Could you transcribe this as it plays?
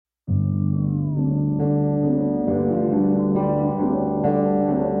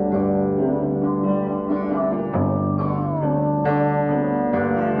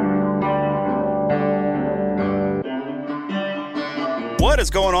is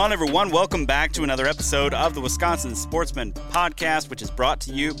going on, everyone? Welcome back to another episode of the Wisconsin Sportsman Podcast, which is brought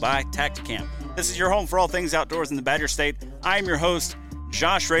to you by Tacticam. This is your home for all things outdoors in the Badger State. I am your host,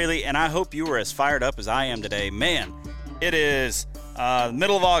 Josh Raley, and I hope you are as fired up as I am today. Man, it is the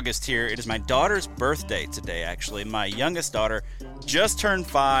middle of August here. It is my daughter's birthday today, actually. My youngest daughter just turned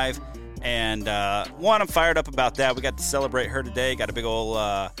 5, and I'm fired up about that. We got to celebrate her today. Got a big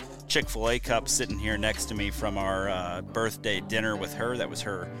old Chick-fil-A cup sitting here next to me from our birthday dinner with her. That was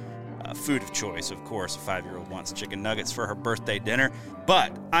her food of choice, of course. A 5-year-old wants chicken nuggets for her birthday dinner.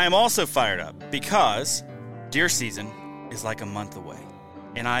 But I am also fired up because deer season is like a month away,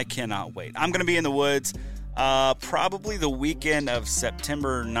 and I cannot wait. I'm going to be in the woods probably the weekend of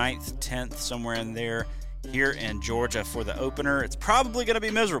September 9th, 10th, somewhere in there, here in Georgia for the opener. It's probably going to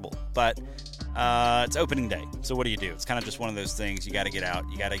be miserable, but it's opening day. So what do? It's kind of just one of those things. You got to get out.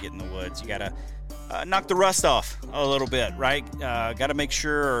 You got to get in the woods. You got to knock the rust off a little bit, right? Got to make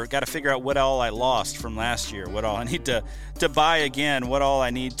sure, or got to figure out what all I lost from last year, what all I need to buy again, what all I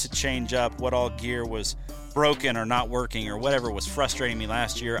need to change up, what all gear was broken or not working or whatever was frustrating me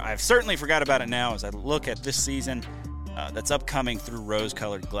last year. I've certainly forgot about it now as I look at this season that's upcoming through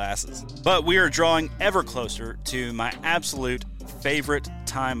rose-colored glasses. But we are drawing ever closer to my absolute favorite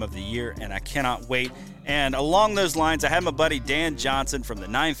time of the year, and I cannot wait. And along those lines, I have my buddy Dan Johnson from the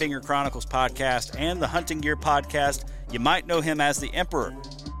Nine Finger Chronicles podcast and the Hunting Gear podcast. You might know him as the Emperor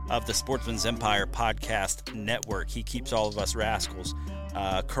of the Sportsman's Empire podcast network. He keeps all of us rascals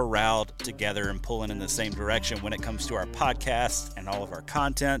corralled together and pulling in the same direction when it comes to our podcast and all of our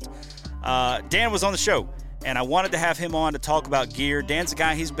content. Dan was on the show, and I wanted to have him on to talk about gear. Dan's a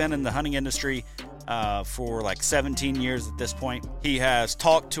guy, he's been in the hunting industry for like 17 years at this point. He has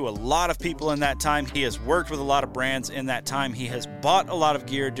talked to a lot of people in that time. He has worked with a lot of brands in that time. He has bought a lot of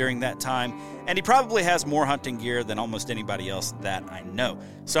gear during that time, and he probably has more hunting gear than almost anybody else that I know.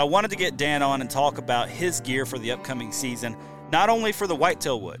 So I wanted to get Dan on and talk about his gear for the upcoming season, not only for the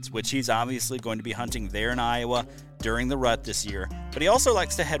whitetail woods, which he's obviously going to be hunting there in Iowa during the rut this year, but he also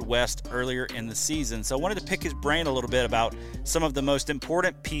likes to head west earlier in the season. So I wanted to pick his brain a little bit about some of the most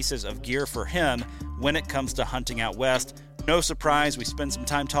important pieces of gear for him when it comes to hunting out west. No surprise, we spend some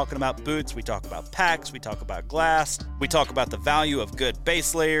time talking about boots, we talk about packs, we talk about glass, we talk about the value of good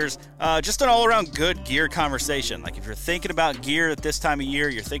base layers, just an all-around good gear conversation. Like if you're thinking about gear at this time of year,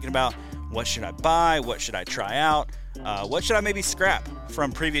 you're thinking about what should I buy, what should I try out, what should I maybe scrap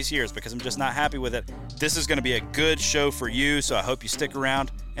from previous years because I'm just not happy with it. This is going to be a good show for you, so I hope you stick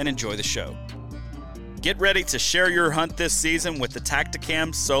around and enjoy the show. Get ready to share your hunt this season with the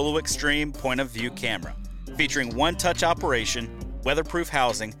Tacticam Solo Extreme point of view camera, featuring one-touch operation, weatherproof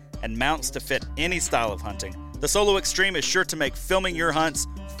housing, and mounts to fit any style of hunting. The Solo Extreme is sure to make filming your hunts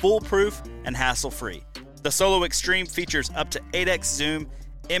foolproof and hassle-free. The Solo Extreme features up to 8x zoom,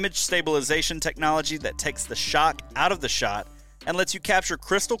 image stabilization technology that takes the shock out of the shot and lets you capture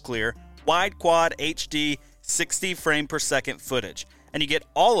crystal clear, wide quad HD 60 frame per second footage. And you get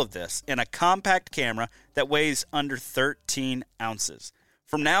all of this in a compact camera that weighs under 13 ounces.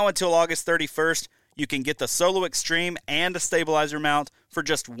 From now until August 31st, you can get the Solo Extreme and a stabilizer mount for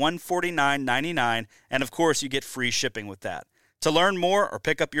just $149.99, and of course you get free shipping with that. To learn more or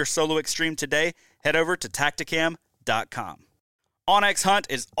pick up your Solo Extreme today, head over to Tacticam.com. onX Hunt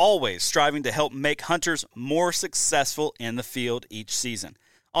is always striving to help make hunters more successful in the field each season.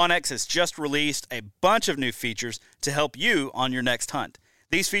 onX has just released a bunch of new features to help you on your next hunt.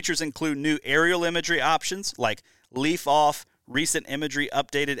 These features include new aerial imagery options like leaf off, recent imagery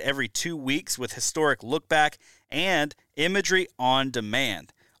updated every 2 weeks with historic look back, and imagery on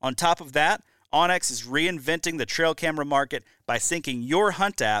demand. On top of that, onX is reinventing the trail camera market by syncing your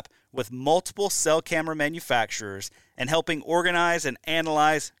hunt app with multiple cell camera manufacturers and helping organize and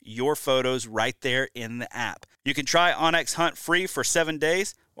analyze your photos right there in the app. You can try onX Hunt free for 7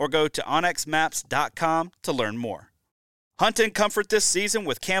 days or go to onxmaps.com to learn more. Hunt in comfort this season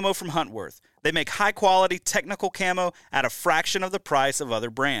with camo from Huntworth. They make high-quality technical camo at a fraction of the price of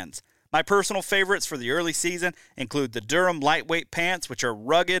other brands. My personal favorites for the early season include the Durham lightweight pants, which are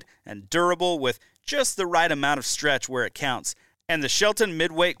rugged and durable with just the right amount of stretch where it counts, and the Shelton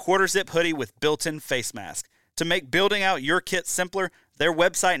midweight quarter-zip hoodie with built-in face mask. To make building out your kit simpler, their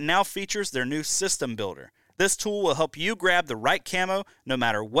website now features their new system builder. This tool will help you grab the right camo no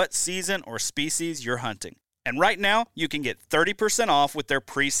matter what season or species you're hunting. And right now, you can get 30% off with their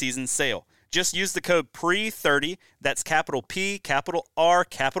preseason sale. Just use the code PRE30, that's capital P, capital R,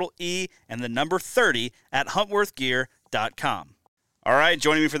 capital E, and the number 30 at huntworthgear.com. All right,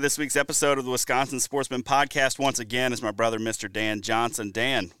 joining me for this week's episode of the Wisconsin Sportsman Podcast once again is my brother, Mr. Dan Johnson.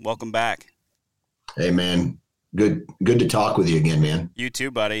 Dan, welcome back. Hey, man. Good to talk with you again, man. You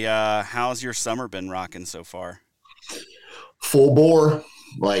too, buddy. How's your summer been rocking so far? Full bore,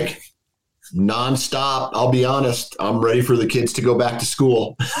 like nonstop. I'll be honest. I'm ready for the kids to go back to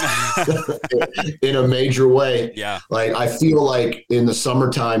school in a major way. Yeah. Like I feel like in the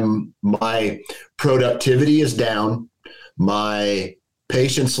summertime, my productivity is down. My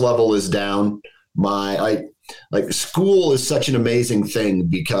patience level is down. Like school is such an amazing thing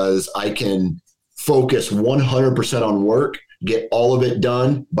because I can focus 100% on work, get all of it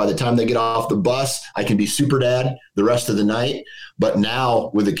done. By the time they get off the bus, I can be super dad the rest of the night. But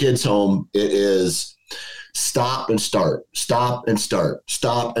now with the kids home, it is stop and start, stop and start,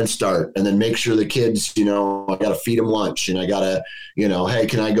 stop and start. And then make sure the kids, I got to feed them lunch and I got to, hey,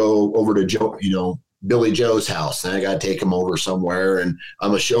 can I go over to Joe, Billy Joe's house, and I got to take him over somewhere, and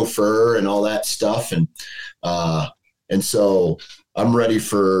I'm a chauffeur and all that stuff. And so I'm ready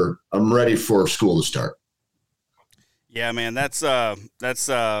for school to start. Yeah, man,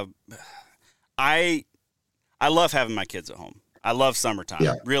 I love having my kids at home. I love summertime.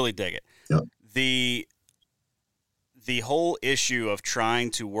 Yeah. Really dig it. Yeah. The whole issue of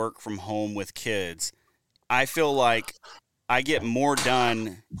trying to work from home with kids, I feel like I get more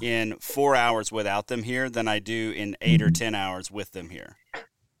done in 4 hours without them here than I do in 8 or 10 hours with them here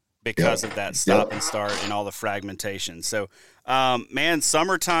because of that stop and start and all the fragmentation. So, man,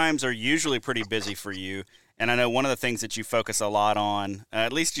 summer times are usually pretty busy for you. And I know one of the things that you focus a lot on,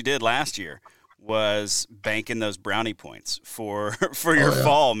 at least you did last year, was banking those brownie points for your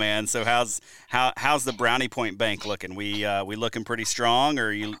fall, man. So how's the brownie point bank looking? We looking pretty strong,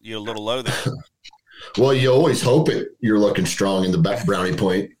 or you a little low there? Well, you always hope you're looking strong in the brownie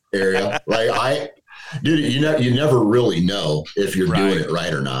point area. Like you never really know if you're doing it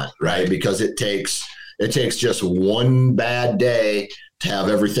right or not, right? Because it takes just one bad day to have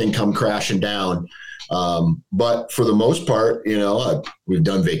everything come crashing down. But for the most part, we've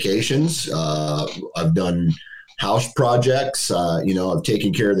done vacations. I've done house projects. I've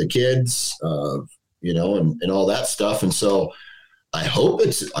taken care of the kids. And all that stuff. And so I hope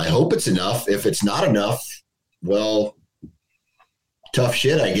it's enough. If it's not enough, well, tough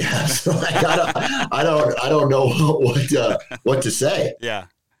shit, I guess. Like, I don't know what to say. Yeah,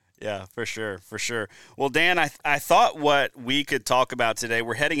 for sure. Well, Dan, I thought what we could talk about today,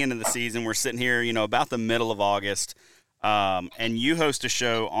 we're heading into the season. We're sitting here, about the middle of August, and you host a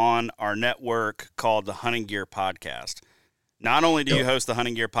show on our network called the Hunting Gear Podcast. Not only do you host the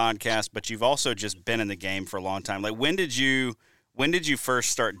Hunting Gear Podcast, but you've also just been in the game for a long time. Like, when did you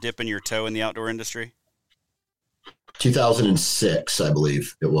first start dipping your toe in the outdoor industry? 2006, I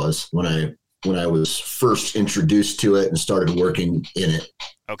believe it was when I was first introduced to it and started working in it.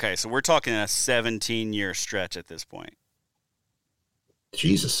 Okay, so we're talking a 17-year stretch at this point.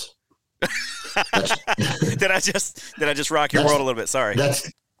 Jesus. Did I just rock your world a little bit? Sorry.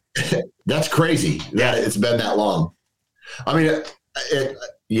 That's crazy that it's been that long. I mean,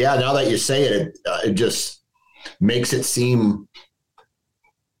 now that you say it, it just makes it seem,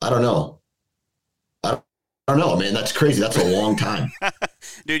 I don't know, man. That's crazy. That's a long time.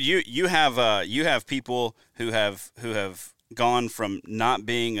 Dude, you have people who have gone from not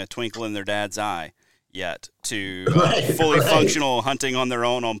being a twinkle in their dad's eye yet to fully functional hunting on their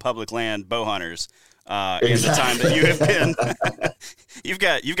own on public land bow hunters. In the time that you have been, you've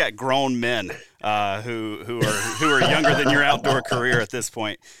got grown men who are younger than your outdoor career at this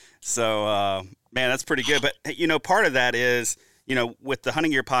point. So, man, that's pretty good. But part of that is, with the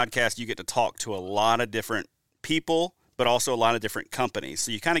Hunting Gear Podcast, you get to talk to a lot of different people, but also a lot of different companies.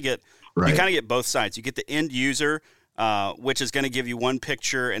 So you kind of get both sides. You get the end user, which is going to give you one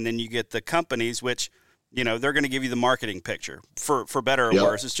picture, and then you get the companies, which they're going to give you the marketing picture for better or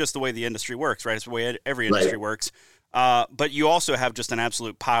worse. It's just the way the industry works, right? It's the way every industry works. But you also have just an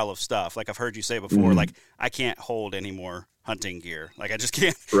absolute pile of stuff. Like I've heard you say before, like I can't hold any more hunting gear. Like I just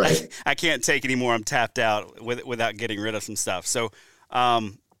can't, I can't take any more. I'm tapped out without getting rid of some stuff. So,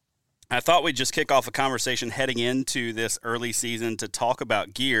 I thought we'd just kick off a conversation heading into this early season to talk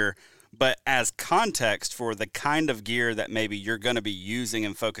about gear, but as context for the kind of gear that maybe you're going to be using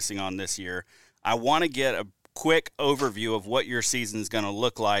and focusing on this year, I want to get a quick overview of what your season is going to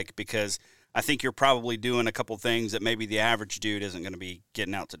look like, because I think you're probably doing a couple things that maybe the average dude isn't going to be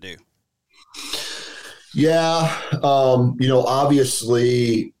getting out to do. Yeah.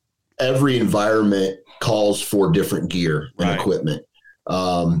 Obviously every environment calls for different gear and equipment.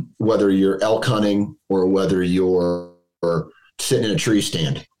 Whether you're elk hunting or whether you're sitting in a tree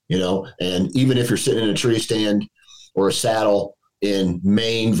stand, and even if you're sitting in a tree stand or a saddle in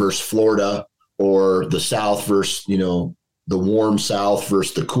Maine versus Florida, or the South versus, the warm South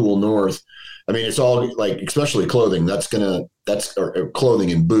versus the cool North, I mean, it's all like, especially clothing, or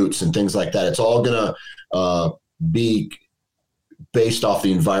clothing and boots and things like that. It's all going to be based off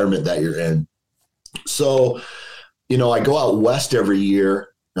the environment that you're in. So, I go out west every year.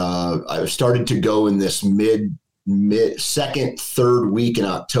 I've started to go in this mid second, third week in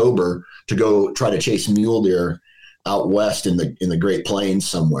October to go try to chase mule deer out west in the Great Plains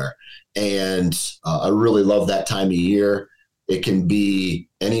somewhere. And I really love that time of year. It can be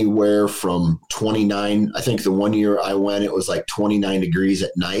anywhere from 29. I think the one year I went, it was like 29 degrees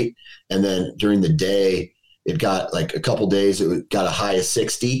at night. And then during the day, it got like a couple days, it got a high of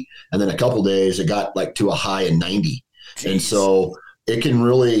 60. And then a couple days, it got like to a high of 90. Jeez. And so it can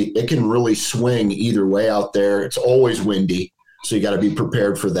really swing either way out there. It's always windy. So you got to be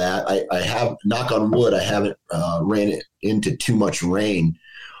prepared for that. I have, knock on wood, I haven't ran into too much rain,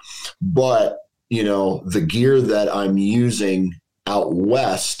 but the gear that I'm using out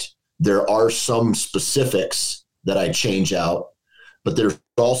west, there are some specifics that I change out, but there's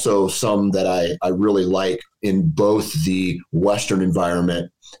also some that I really like in both the Western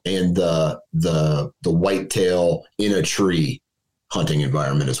environment and the whitetail in a tree hunting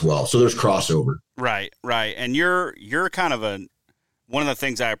environment as well. So there's crossover. Right. And you're kind of one of the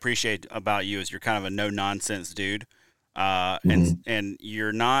things I appreciate about you is you're kind of a no nonsense dude. And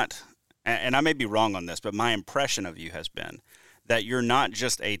you're not, and I may be wrong on this, but my impression of you has been that you're not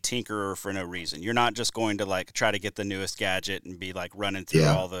just a tinkerer for no reason. You're not just going to like try to get the newest gadget and be like running through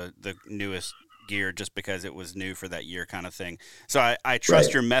all the newest gear just because it was new for that year kind of thing. So I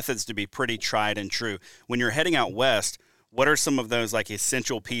trust your methods to be pretty tried and true. When you're heading out west, what are some of those like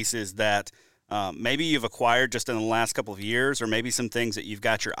essential pieces that maybe you've acquired just in the last couple of years, or maybe some things that you've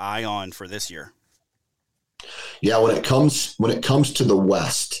got your eye on for this year? Yeah, when it comes to the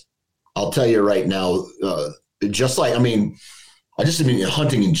West, I'll tell you right now, I just mean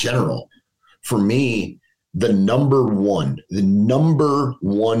hunting in general. For me, the number one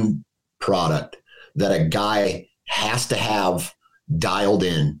product that a guy has to have dialed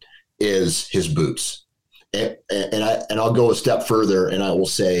in is his boots. And I'll go a step further and I will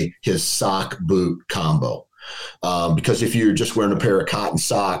say his sock boot combo. Because if you're just wearing a pair of cotton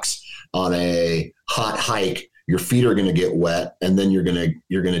socks on a hot hike, your feet are going to get wet and then you're going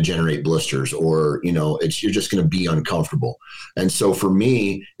to generate blisters, or, you're just going to be uncomfortable. And so for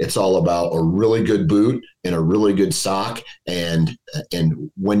me, it's all about a really good boot and a really good sock. And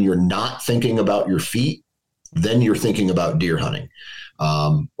when you're not thinking about your feet, then you're thinking about deer hunting.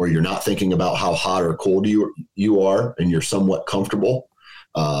 Or you're not thinking about how hot or cold you are and you're somewhat comfortable.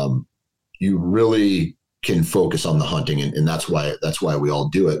 You really can focus on the hunting, and that's why we all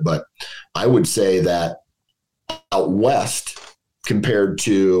do it. But I would say that out west, compared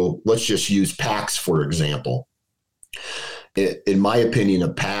to, let's just use packs, for example, in my opinion,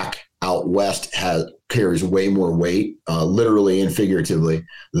 a pack out west carries way more weight, literally and figuratively,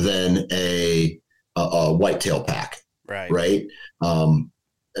 than a whitetail pack. Right.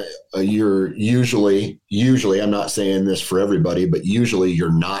 You're usually, I'm not saying this for everybody, but usually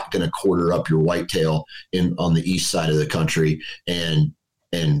you're not going to quarter up your whitetail on the east side of the country and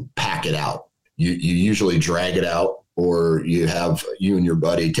pack it out. You usually drag it out, or you and your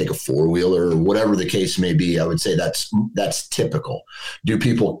buddy take a 4-wheeler or whatever the case may be. I would say that's typical. Do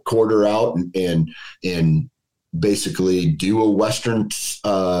people quarter out and basically do a Western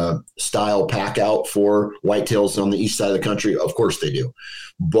style pack out for whitetails on the east side of the country? Of course they do.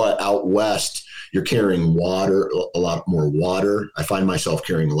 But out west, you're carrying a lot more water. I find myself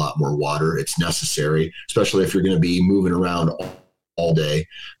carrying a lot more water. It's necessary, especially if you're going to be moving around all day.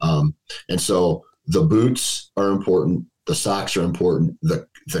 And so the boots are important. The socks are important. The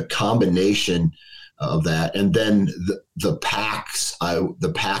combination of that. And then the packs,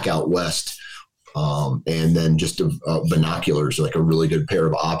 the pack out west, and then just binoculars, like a really good pair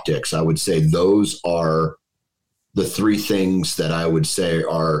of optics. I would say those are the three things that I would say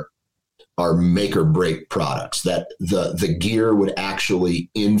are make or break products, that the gear would actually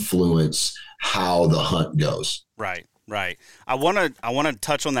influence how the hunt goes. Right. I want to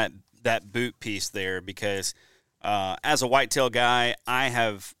touch on that boot piece there, because as a whitetail guy, I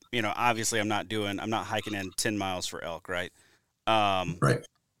have, obviously I'm not hiking in 10 miles for elk. Right. Right.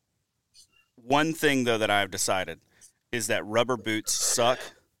 One thing, though, that I've decided is that rubber boots suck,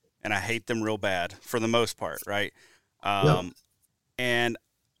 and I hate them real bad for the most part, right? But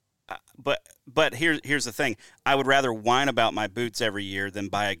here's the thing: I would rather whine about my boots every year than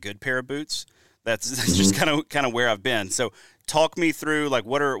buy a good pair of boots. That's just kind of where I've been. So, talk me through like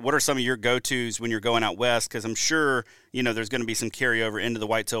what are some of your go-tos when you're going out west? Because I'm sure there's going to be some carryover into the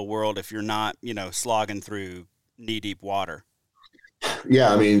whitetail world if you're not slogging through knee-deep water.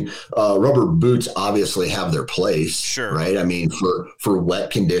 Yeah, I mean, rubber boots obviously have their place, Sure. right? I mean, for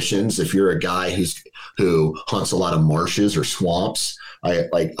wet conditions, if you're a guy who hunts a lot of marshes or swamps,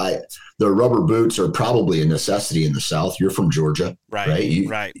 the rubber boots are probably a necessity in the South. You're from Georgia, Right. right?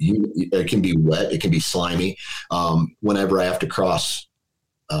 Right. It can be wet, it can be slimy. Whenever I have to cross,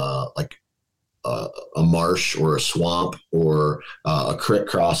 a marsh or a swamp or a creek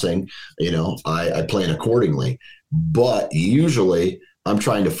crossing, I plan accordingly. But usually I'm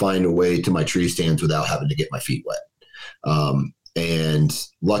trying to find a way to my tree stands without having to get my feet wet. And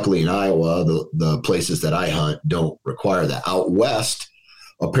luckily in Iowa, the places that I hunt don't require that. Out west,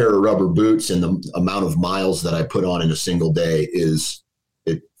 a pair of rubber boots and the amount of miles that I put on in a single day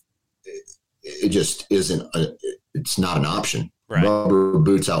it just isn't, it's not an option. Right. Rubber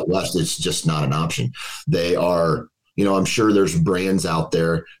boots out west, it's just not an option. They are, I'm sure there's brands out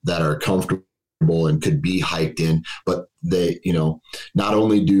there that are comfortable and could be hiked in, but they, not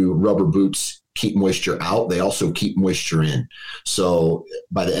only do rubber boots keep moisture out, they also keep moisture in. So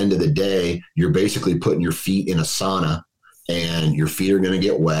by the end of the day, you're basically putting your feet in a sauna and your feet are going to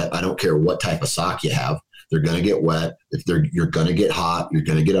get wet. I don't care what type of sock you have. They're going to get wet. You're going to get hot, you're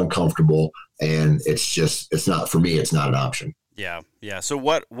going to get uncomfortable. And it's not, for me, it's not an option. Yeah. Yeah. So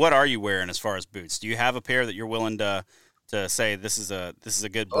what are you wearing as far as boots? Do you have a pair that you're willing to say this is a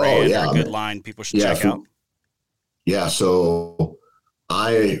good brand or a good line people should check out? Yeah. So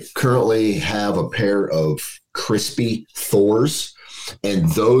I currently have a pair of crispy Thors, and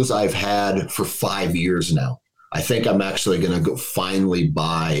those I've had for 5 years now. I think I'm actually going to go finally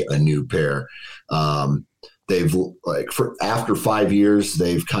buy a new pair. They've after 5 years,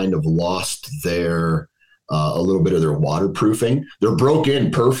 they've kind of lost their, a little bit of their waterproofing. They're broke in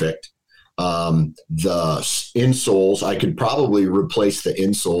perfect. The insoles, I could probably replace the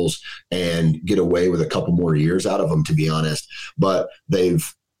insoles and get away with a couple more years out of them, to be honest. But they've,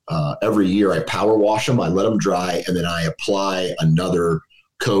 every year I power wash them, I let them dry, and then I apply another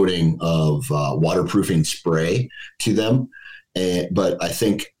coating of waterproofing spray to them. But I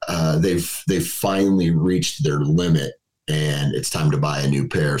think they've finally reached their limit, and it's time to buy a new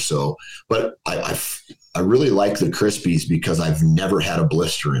pair. So, but I really like the Crispies because I've never had a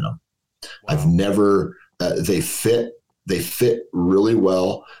blister in them. Wow. I've never. They fit really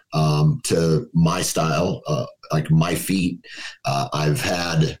well to my style, like my feet. I've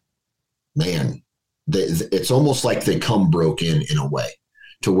had, it's almost like they come broke in a way,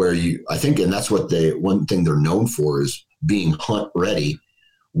 to where I think, and that's what one thing they're known for is being hunt ready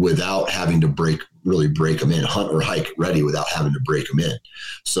without having to break them in, hunt or hike ready without having to break them in.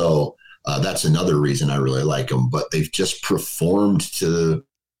 So that's another reason I really like them, but they've just performed to,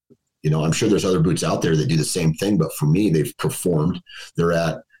 I'm sure there's other boots out there that do the same thing, but for me, they've performed. They're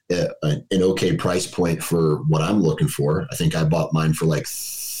at an okay price point for what I'm looking for. I think I bought mine for like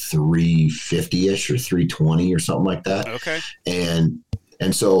 $350-ish or $320 or something like that. Okay. And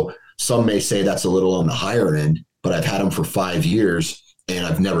so some may say that's a little on the higher end, but I've had them for 5 years and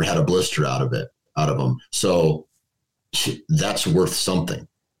I've never had a blister out of them. So that's worth something.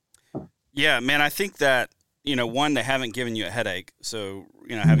 Yeah, man. I think that, one, they haven't given you a headache. So,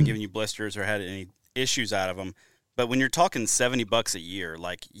 haven't given you blisters or had any issues out of them. But when you're talking $70 a year,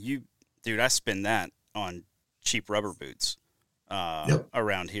 like dude, I spend that on cheap rubber boots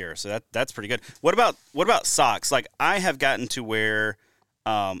around here. So that's pretty good. What about socks? Like, I have gotten to where,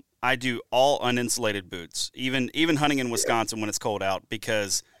 I do all uninsulated boots, even hunting in Wisconsin when it's cold out,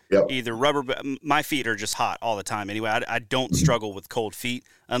 because either my feet are just hot all the time. Anyway, I don't struggle with cold feet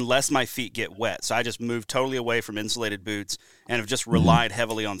unless my feet get wet. So I just moved totally away from insulated boots and have just relied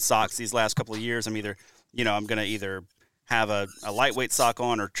heavily on socks these last couple of years. I'm either, I'm going to either have a lightweight sock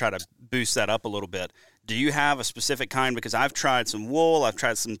on or try to boost that up a little bit. Do you have a specific kind? Because I've tried some wool, I've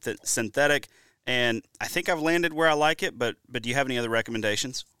tried some synthetic, and I think I've landed where I like it, but do you have any other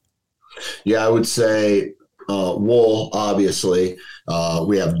recommendations? Yeah, I would say wool, obviously.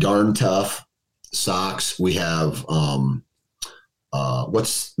 We have Darn Tough socks. We have,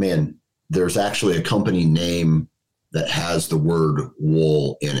 there's actually a company name that has the word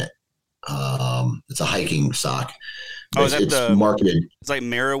wool in it. It's a hiking sock. Oh, it's marketed. It's like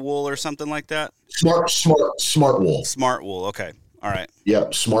Marawool or something like that? Smart wool. Smart wool. Okay. All right.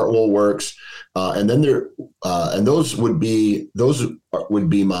 Yep. Smart wool works. And then those would be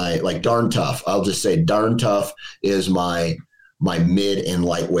my, like, Darn Tough. I'll just say Darn Tough is my mid and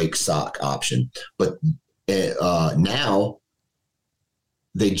lightweight sock option. But now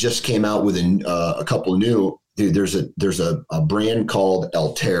they just came out with a couple new. Dude, there's a brand called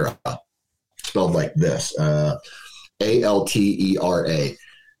Altera, spelled like this, Altera.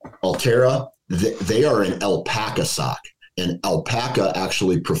 Altera. They are an alpaca sock. and alpaca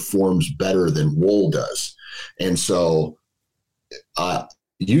actually performs better than wool does. And so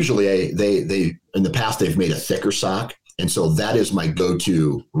usually they in the past, they've made a thicker sock. And so that is my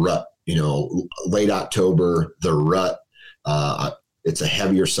go-to rut, late October, the rut. It's a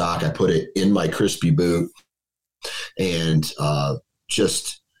heavier sock. I put it in my crispy boot and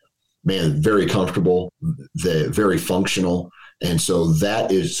very comfortable, very functional. And so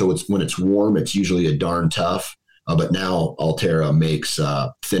it's when it's warm, it's usually a darn tough. But now Altera makes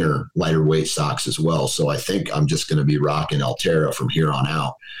thinner, lighter weight socks as well. So I think I'm just going to be rocking Altera from here on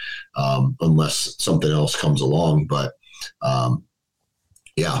out, unless something else comes along. But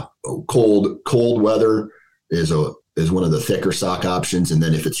cold weather is one of the thicker sock options. And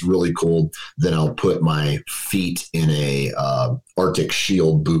then if it's really cold, then I'll put my feet in a Arctic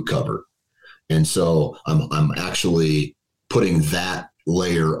Shield boot cover. And so I'm actually putting that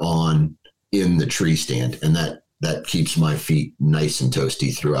layer on in the tree stand, and that keeps my feet nice and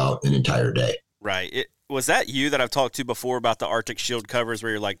toasty throughout an entire day. Right. Was that you that I've talked to before about the Arctic Shield covers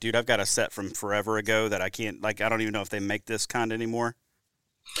where you're like, dude, I've got a set from forever ago that I can't, I don't even know if they make this kind anymore?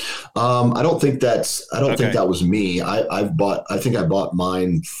 I don't think that was me. I think I bought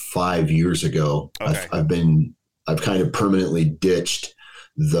mine 5 years ago. Okay. I've kind of permanently ditched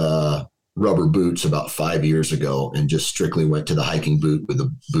the rubber boots about 5 years ago and just strictly went to the hiking boot with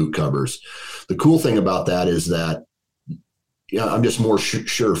the boot covers. The cool thing about that is that, I'm just more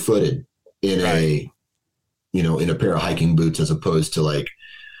sure-footed in in a pair of hiking boots, as opposed to a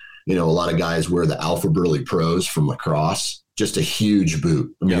lot of guys wear the Alpha Burley Pros from lacrosse, just a huge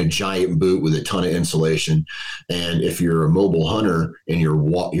boot. A giant boot with a ton of insulation. And if you're a mobile hunter and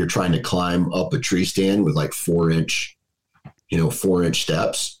you're trying to climb up a tree stand with 4-inch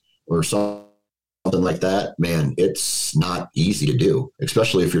steps or something like that, man, it's not easy to do,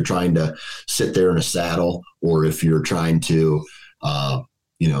 especially if you're trying to sit there in a saddle, or if you're trying to, a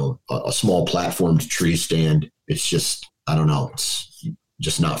small platformed tree stand. It's just, I don't know. It's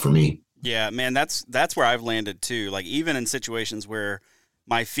just not for me. Yeah, man, that's where I've landed too. Even in situations where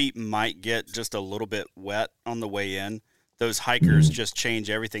my feet might get just a little bit wet on the way in, those hikers just change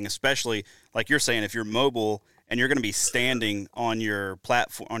everything, especially like you're saying, if you're mobile and you're going to be standing on your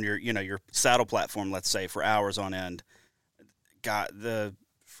platform, on your saddle platform, let's say, for hours on end. God, the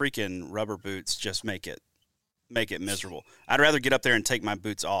freaking rubber boots just make it miserable. I'd rather get up there and take my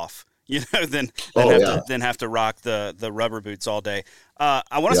boots off, than have to rock the rubber boots all day.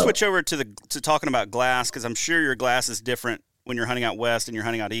 I want to switch over to talking about glass, because I'm sure your glass is different when you're hunting out west and you're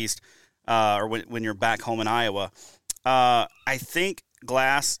hunting out east, or when you're back home in Iowa. I think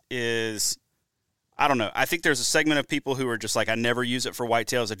glass is, I don't know. I think there's a segment of people who are just like, I never use it for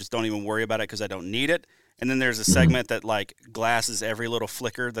whitetails. I just don't even worry about it because I don't need it. And then there's a segment that glass is every little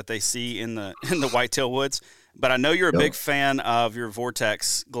flicker that they see in the whitetail woods. But I know you're a big fan of your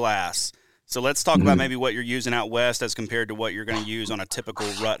Vortex glass. So let's talk about maybe what you're using out west as compared to what you're going to use on a typical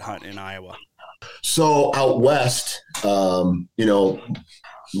rut hunt in Iowa. So out west, obviously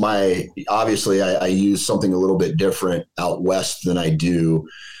I use something a little bit different out west than I do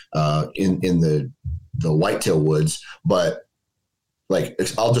in the whitetail woods, but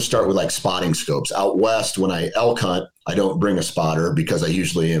I'll just start with spotting scopes. Out west, when I elk hunt, I don't bring a spotter because I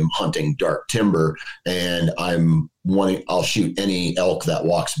usually am hunting dark timber, and I'll shoot any elk that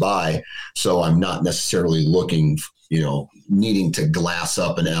walks by. So I'm not necessarily looking, needing to glass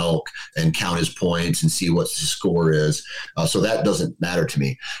up an elk and count his points and see what his score is. So that doesn't matter to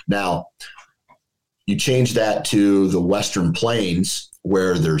me. Now, you change that to the Western Plains,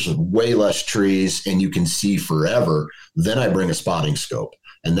 where there's way less trees and you can see forever, then I bring a spotting scope.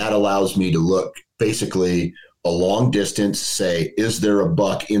 And that allows me to look basically a long distance, say, is there a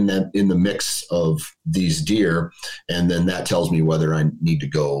buck in the mix of these deer? And then that tells me whether I need to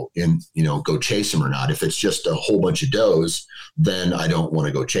go chase them or not. If it's just a whole bunch of does, then I don't want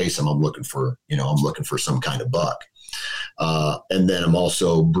to go chase them. I'm looking for some kind of buck. And then I'm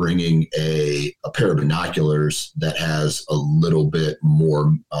also bringing a pair of binoculars that has a little bit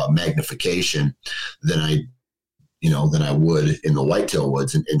more magnification than I would in the whitetail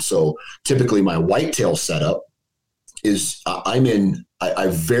woods. And so typically my whitetail setup is I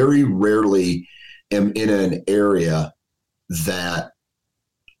very rarely am in an area that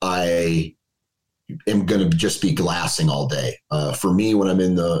I am going to just be glassing all day. For me, when I'm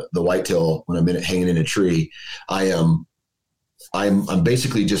in the whitetail, when I'm hanging in a tree, I'm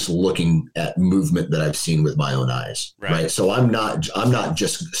basically just looking at movement that I've seen with my own eyes. Right. So I'm not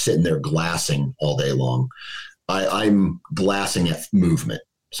just sitting there glassing all day long. I'm glassing at movement.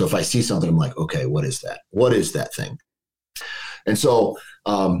 So if I see something, I'm like, okay, what is that? What is that thing? And so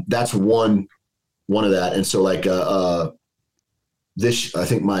that's one of that. And so I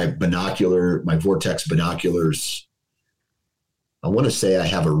think my Vortex binoculars, I want to say I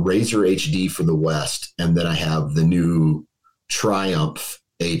have a Razor HD for the West, and then I have the new Triumph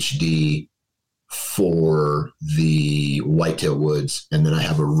HD for the whitetail woods, and then I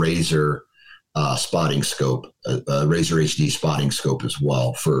have a Razor spotting scope, a Razor HD spotting scope as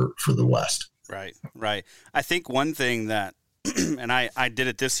well for the West. Right. I think one thing that, and I did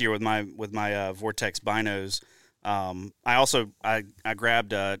it this year with my Vortex binos. I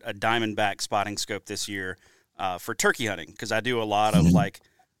grabbed a Diamondback spotting scope this year for turkey hunting, because I do a lot of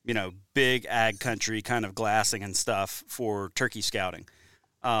big ag country kind of glassing and stuff for turkey scouting.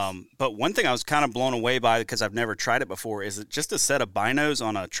 But one thing I was kind of blown away by, because I've never tried it before, is just a set of binos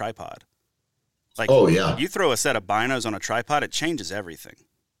on a tripod. You throw a set of binos on a tripod, it changes everything.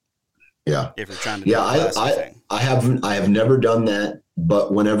 Yeah. If you're trying to do a glassy thing. I have never done that,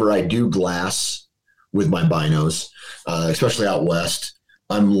 but whenever I do glass with my binos, especially out west,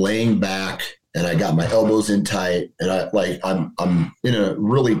 I'm laying back and I got my elbows in tight, and I'm in a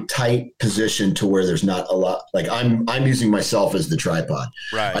really tight position to where there's not a lot, I'm using myself as the tripod.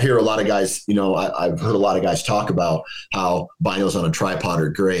 Right. I hear a lot of guys, I've heard a lot of guys talk about how binos on a tripod are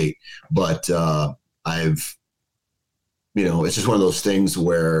great, but it's just one of those things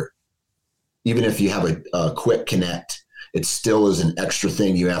where even if you have a quick connect, it still is an extra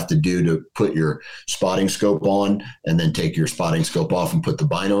thing you have to do to put your spotting scope on and then take your spotting scope off and put the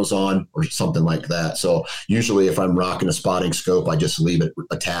binos on or something like that. So usually if I'm rocking a spotting scope, I just leave it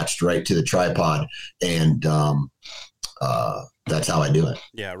attached right to the tripod, and that's how I do it.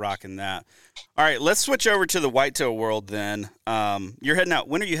 Yeah, rocking that. All right, let's switch over to the whitetail world then. You're heading out.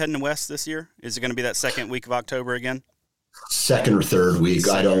 When are you heading west this year? Is it going to be that second week of October again? Second or third week.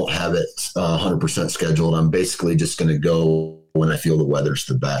 I don't have it 100% scheduled. I'm basically just going to go when I feel the weather's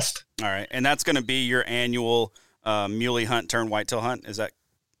the best. All right, and that's going to be your annual muley hunt turn whitetail hunt. Is that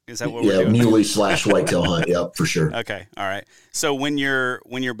what we're doing? Yeah, muley / whitetail hunt. Yep, for sure. Okay, all right. So when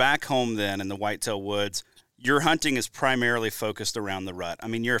you're back home then in the whitetail woods, your hunting is primarily focused around the rut. I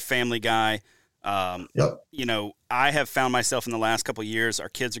mean, you're a family guy. Yep. I have found myself in the last couple of years, our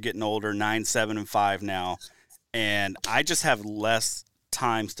kids are getting older, 9, 7, and 5 now. And I just have less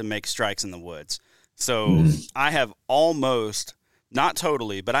times to make strikes in the woods. So I have almost, not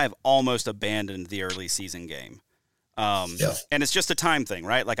totally, but I have almost abandoned the early season game. And it's just a time thing,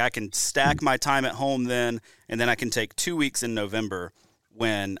 right? Like I can stack my time at home then, and then I can take 2 weeks in November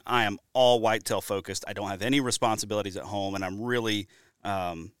when I am all whitetail focused. I don't have any responsibilities at home, and I'm really,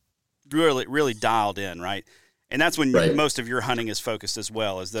 really dialed in, right? And that's when most of your hunting is focused as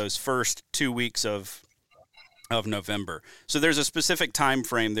well, as those first 2 weeks of November. So there's a specific time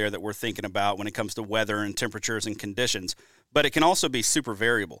frame there that we're thinking about when it comes to weather and temperatures and conditions, but it can also be super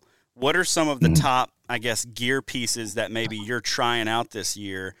variable. What are some of the top, I guess, gear pieces that maybe you're trying out this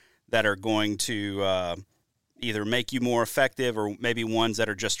year that are going to either make you more effective, or maybe ones that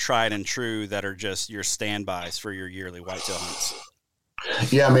are just tried and true that are just your standbys for your yearly whitetail hunts?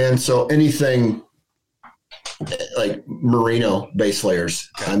 Yeah, man. So anything like merino base layers.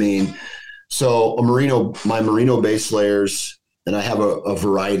 Okay. I mean, so my merino base layers, and I have a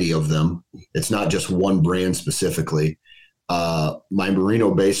variety of them. It's not just one brand specifically. My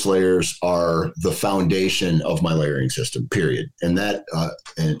merino base layers are the foundation of my layering system, period. And that,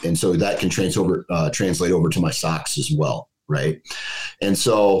 and so that can translate over to my socks as well. Right. And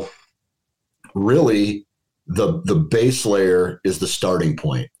so really the base layer is the starting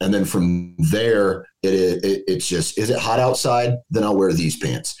point. And then from there, it's just, is it hot outside? Then I'll wear these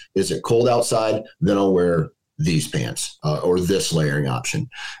pants. Is it cold outside? Then I'll wear these pants, or this layering option.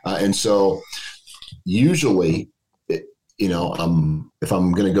 And so usually, if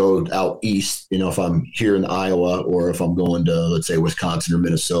I'm going to go out east, if I'm here in Iowa, or if I'm going to, let's say, Wisconsin or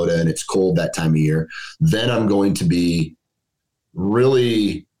Minnesota, and it's cold that time of year, then I'm going to be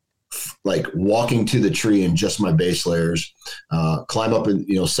really like walking to the tree in just my base layers, climb up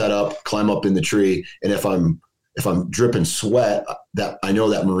and, set up, climb up in the tree. And if I'm dripping sweat, that I know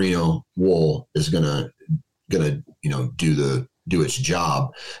that merino wool is gonna, do its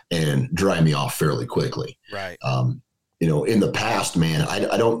job and dry me off fairly quickly. Right. In the past, man,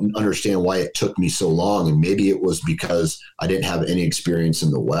 I don't understand why it took me so long. And maybe it was because I didn't have any experience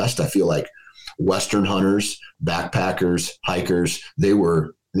in the West. I feel like Western hunters, backpackers, hikers, they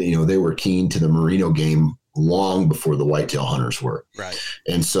were keen to the merino game long before the whitetail hunters were. Right.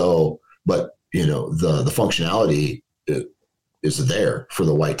 And so, but the functionality is there for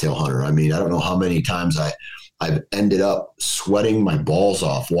the whitetail hunter. I mean, I don't know how many times I've ended up sweating my balls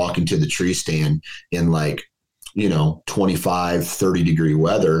off walking to the tree stand in 25, 30 degree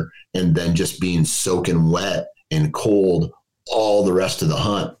weather, and then just being soaking wet and cold all the rest of the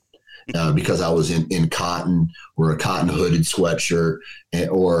hunt. Because I was in cotton or a cotton hooded sweatshirt,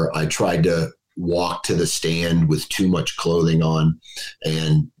 or I tried to walk to the stand with too much clothing on.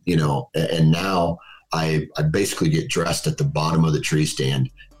 And, and now I basically get dressed at the bottom of the tree stand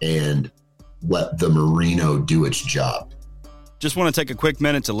and let the merino do its job. Just want to take a quick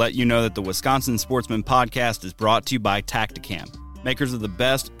minute to let you know that the Wisconsin Sportsman Podcast is brought to you by Tacticam, makers of the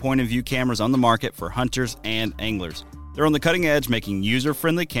best point-of-view cameras on the market for hunters and anglers. They're on the cutting edge, making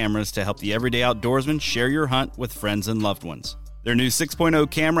user-friendly cameras to help the everyday outdoorsman share your hunt with friends and loved ones. Their new 6.0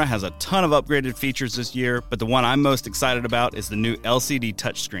 camera has a ton of upgraded features this year, but the one I'm most excited about is the new LCD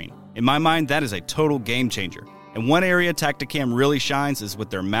touchscreen. In my mind, that is a total game changer. And one area Tacticam really shines is with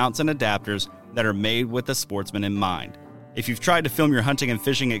their mounts and adapters that are made with the sportsman in mind. If you've tried to film your hunting and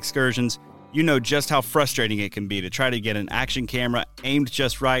fishing excursions, you know just how frustrating it can be to try to get an action camera aimed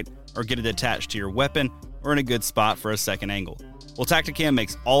just right or get it attached to your weapon or in a good spot for a second angle. Well, Tacticam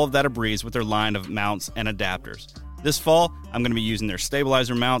makes all of that a breeze with their line of mounts and adapters. This fall, I'm going to be using their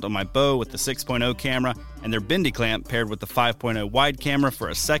stabilizer mount on my bow with the 6.0 camera and their bendy clamp paired with the 5.0 wide camera for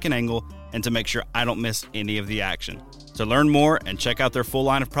a second angle and to make sure I don't miss any of the action. To learn more and check out their full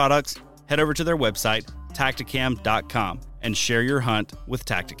line of products, head over to their website, tacticam.com, and share your hunt with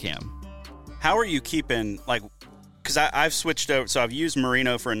Tacticam. How are you keeping, because I've switched over, so I've used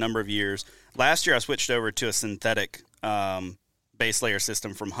merino for a number of years. Last year, I switched over to a synthetic base layer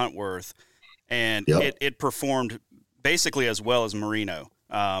system from Huntworth, and it performed basically as well as merino.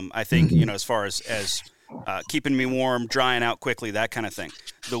 I think, as far as keeping me warm, drying out quickly, that kind of thing.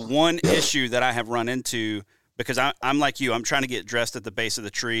 The one issue that I have run into, because I'm like you, I'm trying to get dressed at the base of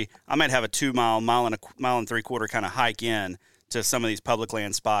the tree. I might have a 2 mile and 3/4 kind of hike in to some of these public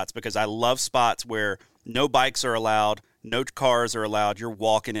land spots because I love spots where no bikes are allowed, no cars are allowed. You're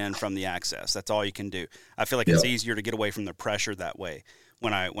walking in from the access. That's all you can do. I feel like it's easier to get away from the pressure that way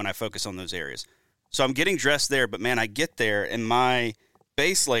when I focus on those areas. So I'm getting dressed there, but man, I get there and my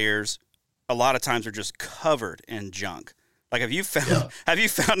base layers a lot of times are just covered in junk. Like, have you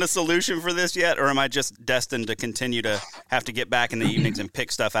found a solution for this yet, or am I just destined to continue to have to get back in the evenings and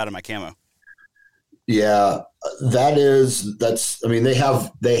pick stuff out of my camo? Yeah, they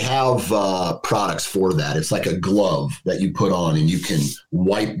have products for that. It's like a glove that you put on and you can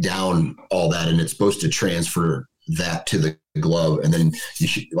wipe down all that, and it's supposed to transfer that to the glove, and then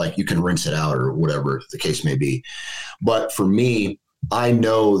you can rinse it out or whatever the case may be. But for me, I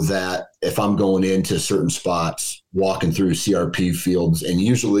know that if I'm going into certain spots, walking through CRP fields, and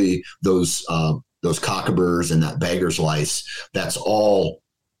usually those cockaburs and that bagger's lice, that's all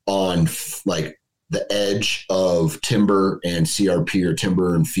on the edge of timber and CRP or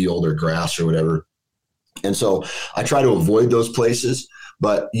timber and field or grass or whatever. And so I try to avoid those places,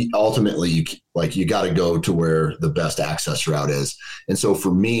 but ultimately you got to go to where the best access route is. And so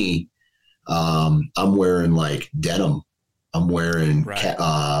for me, I'm wearing denim. I'm wearing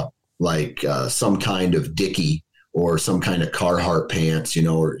some kind of Dickie or some kind of Carhartt pants,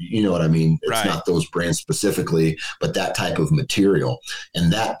 or you know what I mean? It's not those brands specifically, but that type of material.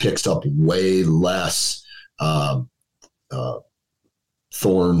 And that picks up way less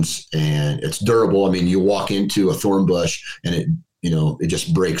thorns, and it's durable. I mean, you walk into a thorn bush and it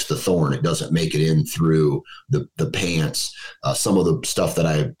just breaks the thorn. It doesn't make it in through the pants. Some of the stuff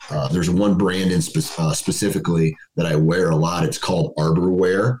that there's one brand specifically that I wear a lot. It's called Arbor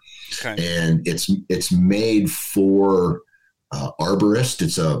Wear. Okay. And it's made for arborists.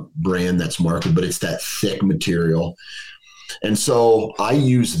 It's a brand that's marketed, but it's that thick material. And so I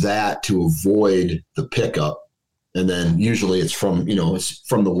use that to avoid the pickup. And then usually it's from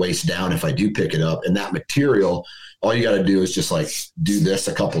the waist down if I do pick it up. And that material, all you got to do is just do this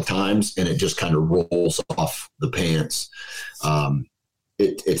a couple times and it just kind of rolls off the pants.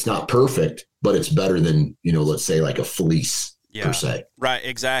 It's not perfect, but it's better than, let's say a fleece per se. Right.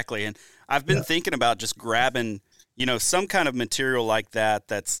 Exactly. And I've been thinking about just grabbing, some kind of material like that,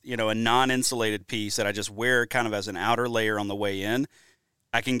 that's, a non-insulated piece that I just wear kind of as an outer layer on the way in.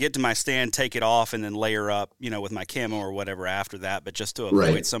 I can get to my stand, take it off, and then layer up, with my camo or whatever after that. But just to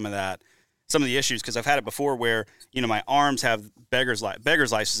avoid some of the issues, because I've had it before where, my arms have beggar's lice.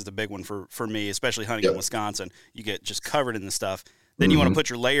 Beggar's lice is the big one for me, especially hunting in Wisconsin. You get just covered in the stuff. Then you want to put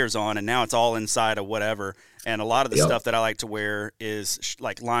your layers on, and now it's all inside of whatever. And a lot of the stuff that I like to wear is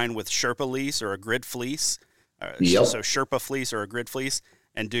lined with Sherpa fleece or a grid fleece. So Sherpa fleece or a grid fleece.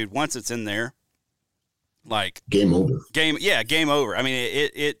 And dude, once it's in there, game over. Game over. I mean,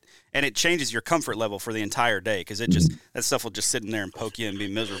 it changes your comfort level for the entire day because that stuff will just sit in there and poke you and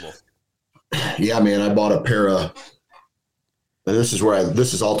be miserable. Yeah, man, I bought a pair of, and this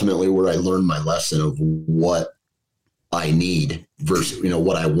is ultimately where I learned my lesson of what I need versus,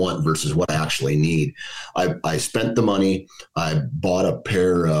 what I want versus what I actually need. I spent the money. I bought a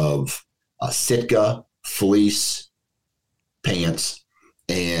pair of Sitka fleece pants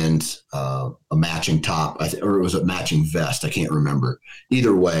and a matching top, or it was a matching vest. I can't remember.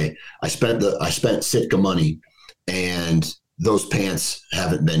 Either way, I spent Sitka money, and those pants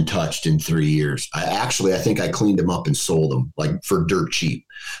haven't been touched in 3 years. I think I cleaned them up and sold them like for dirt cheap,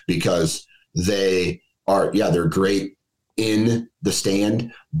 because they're great in the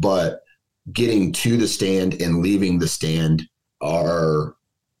stand, but getting to the stand and leaving the stand are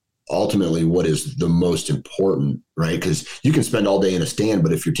ultimately what is the most important, right? Because you can spend all day in a stand,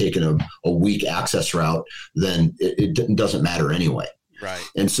 but if you're taking a weak access route, then it doesn't matter anyway. Right.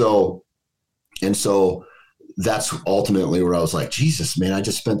 And so that's ultimately where I was like, Jesus, man, I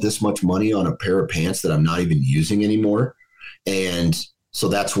just spent this much money on a pair of pants that I'm not even using anymore. And so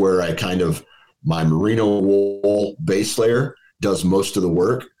that's where my merino wool base layer does most of the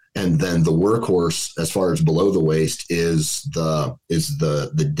work. And then the workhorse, as far as below the waist, is the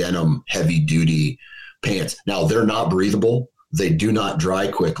denim heavy duty pants. Now, they're not breathable. They do not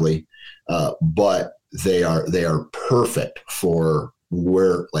dry quickly, but they are perfect for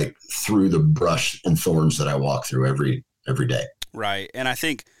through the brush and thorns that I walk through every day. Right. And I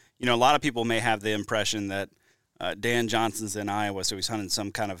think, a lot of people may have the impression that Dan Johnson's in Iowa, so he's hunting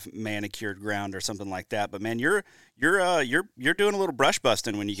some kind of manicured ground or something like that. But man, you're doing a little brush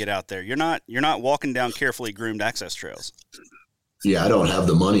busting when you get out there. You're not walking down carefully groomed access trails. Yeah, I don't have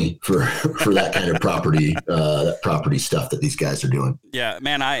the money for that kind of property stuff that these guys are doing. Yeah,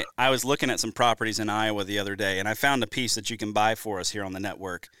 man, I was looking at some properties in Iowa the other day, and I found a piece that you can buy for us here on the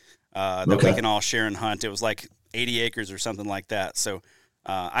network that we can all share and hunt. It was like 80 acres or something like that. So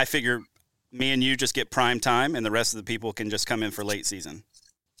I figure me and you just get prime time, and the rest of the people can just come in for late season.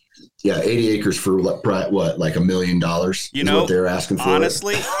 Yeah, 80 acres for what, like $1 million? What they're asking for.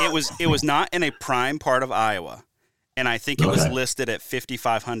 Honestly, it was not in a prime part of Iowa, and I think it was listed at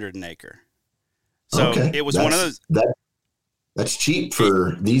 $5,500 an acre. So it was one of those. That's cheap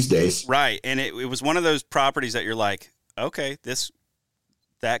for these days, right? And it was one of those properties that you're like, okay,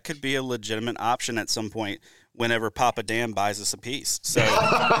 that could be a legitimate option at some point whenever Papa Dan buys us a piece. So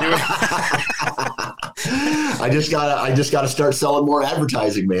I just gotta start selling more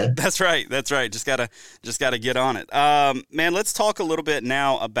advertising, man. That's right. Just gotta get on it. Man, let's talk a little bit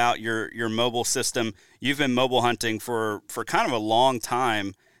now about your mobile system. You've been mobile hunting for kind of a long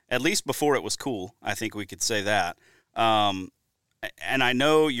time, at least before it was cool. I think we could say that. And I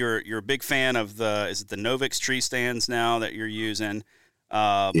know you're a big fan of the Novix tree stands now that you're using.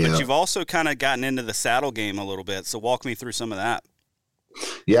 But you've also kind of gotten into the saddle game a little bit. So walk me through some of that.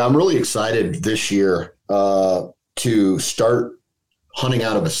 Yeah, I'm really excited this year to start hunting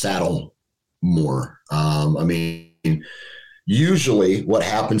out of a saddle more. Usually what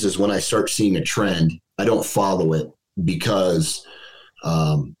happens is when I start seeing a trend, I don't follow it because,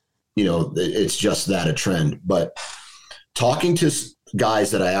 it's just that, a trend. But talking to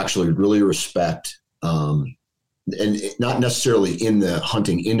guys that I actually really respect, and not necessarily in the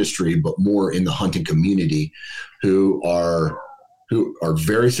hunting industry, but more in the hunting community, who are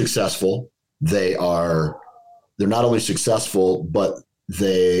very successful. They're not only successful, but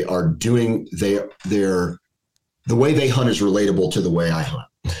the way they hunt is relatable to the way I hunt.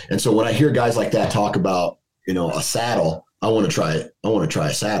 And so when I hear guys like that talk about, a saddle, I want to try it. I want to try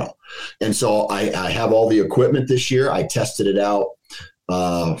a saddle. And so I have all the equipment this year. I tested it out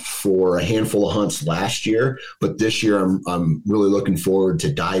for a handful of hunts last year, but this year I'm really looking forward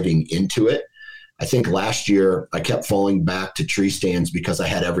to diving into it. I think last year I kept falling back to tree stands because I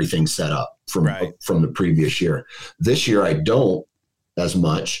had everything set up from the previous year. This year I don't as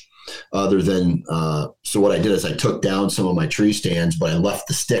much, other than so what I did is I took down some of my tree stands, but I left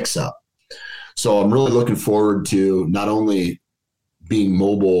the sticks up. So I'm really looking forward to not only being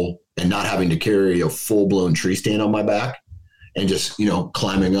mobile and not having to carry a full-blown tree stand on my back, and just,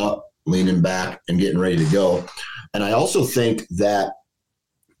 climbing up, leaning back, and getting ready to go. And I also think that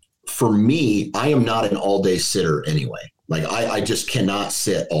for me, I am not an all-day sitter anyway. Like I just cannot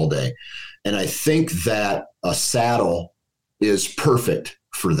sit all day. And I think that a saddle is perfect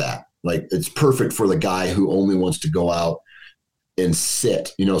for that. Like it's perfect for the guy who only wants to go out and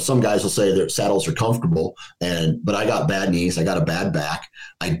sit. Some guys will say their saddles are comfortable, but I got bad knees. I got a bad back.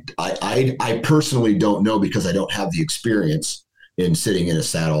 I personally don't know, because I don't have the experience in sitting in a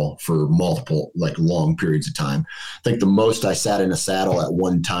saddle for multiple, long periods of time. I think the most I sat in a saddle at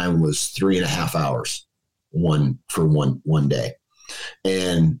one time was 3.5 hours, one day.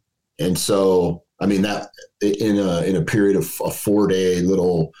 And so, that in a period of a 4-day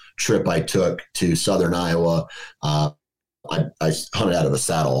little trip I took to Southern Iowa, I hunted out of a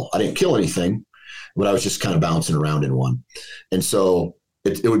saddle. I didn't kill anything, but I was just kind of bouncing around in one. And so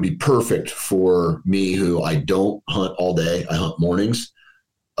it would be perfect for me, who I don't hunt all day. I hunt mornings,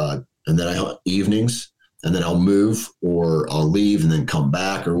 and then I hunt evenings, and then I'll move or I'll leave and then come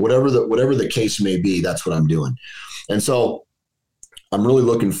back, or whatever the case may be. That's what I'm doing. And so I'm really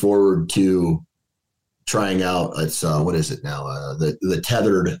looking forward to trying out. It's what is it now? The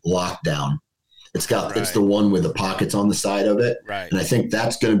tethered lockdown. It's the one with the pockets on the side of it. Right. And I think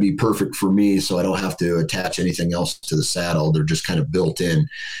that's going to be perfect for me. So I don't have to attach anything else to the saddle. They're just kind of built in.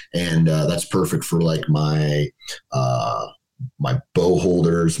 And that's perfect for like my bow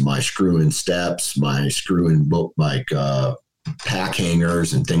holders, my screw-in steps, my screw-in pack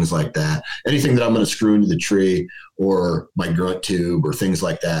hangers and things like that. Anything that I'm going to screw into the tree, or my grunt tube or things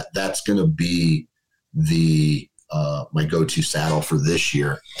like that, that's going to be my go-to saddle for this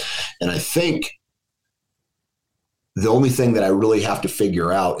year. And I think the only thing that I really have to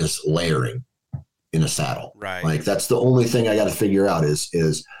figure out is layering in a saddle. Right. Like that's the only thing I got to figure out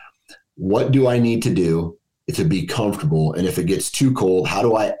is what do I need to do to be comfortable? And if it gets too cold, how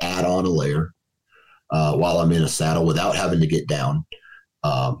do I add on a layer while I'm in a saddle without having to get down?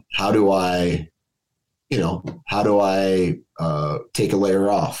 How do I take a layer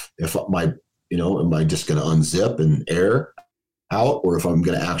off? If am I just going to unzip and air out, or if I'm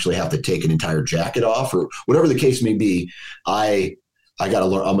going to actually have to take an entire jacket off, or whatever the case may be, I got to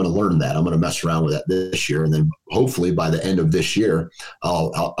learn. I'm going to learn that. I'm going to mess around with that this year. And then hopefully by the end of this year,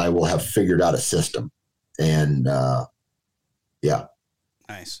 I will have figured out a system. And yeah.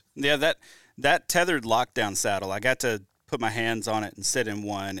 Nice. Yeah. That tethered lockdown saddle, I got to put my hands on it and sit in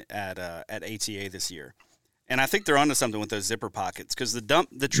one at ATA this year. And I think they're onto something with those zipper pockets, because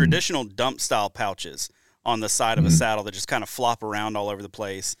the traditional dump style pouches on the side of a saddle that just kind of flop around all over the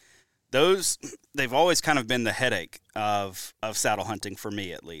place, they've always kind of been the headache of saddle hunting for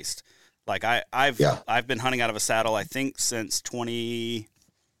me, at least. Like I've been hunting out of a saddle, I think, since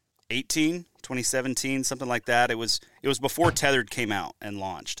 2018, 2017, something like that. It was before tethered came out and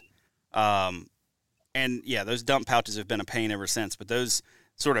launched. And yeah, those dump pouches have been a pain ever since, but those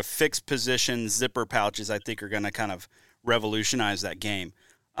sort of fixed position zipper pouches, I think, are going to kind of revolutionize that game.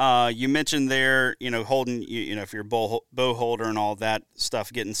 You mentioned there, holding, if you're a bow holder and all that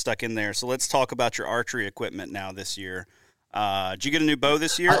stuff getting stuck in there. So let's talk about your archery equipment now this year. Did you get a new bow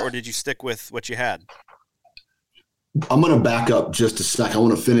this year, or did you stick with what you had? I'm going to back up just a sec. I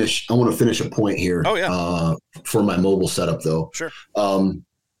want to finish a point here. Oh, yeah. For my mobile setup, though. Sure.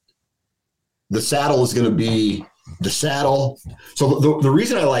 The saddle is going to be the saddle. So the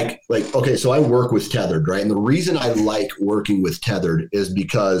reason I like, okay, so I work with tethered, right? And the reason I like working with tethered is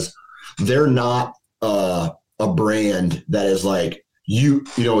because they're not a brand that is like,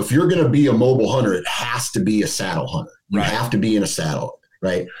 if you're going to be a mobile hunter, it has to be a saddle hunter. You have to be in a saddle,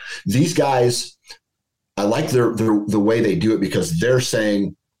 right? These guys, I like the way they do it, because they're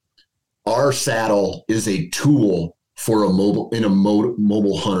saying our saddle is a tool for a mobile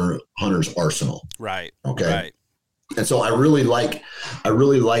hunter's arsenal. Right. Okay. Right. And so I really like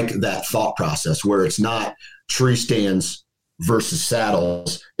that thought process, where it's not tree stands versus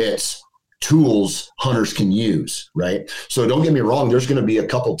saddles. It's tools hunters can use. Right. So don't get me wrong. There's going to be a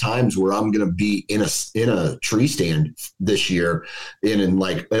couple times where I'm going to be in a tree stand this year in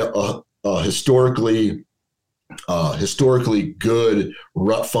like a historically good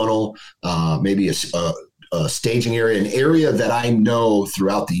rut funnel, maybe a staging area, an area that I know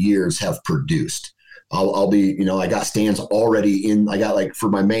throughout the years have produced. I'll be, I got stands already for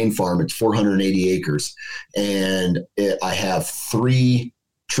my main farm, it's 480 acres, and I have 3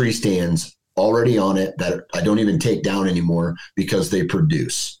 tree stands already on it that I don't even take down anymore, because they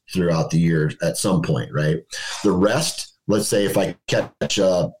produce throughout the year at some point, right? The rest, let's say if I catch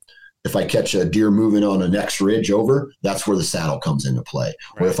a deer moving on a next ridge over, that's where the saddle comes into play.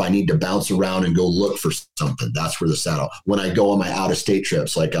 Right. Or if I need to bounce around and go look for something, that's where the saddle. When I go on my out-of-state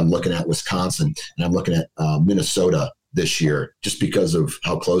trips, like I'm looking at Wisconsin and I'm looking at Minnesota this year, just because of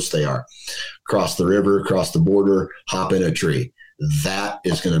how close they are. Cross the river, cross the border, hop in a tree. That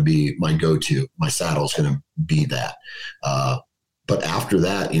is going to be my go-to. My saddle is going to be that. But after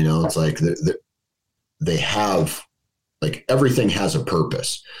that, it's like they have, like, everything has a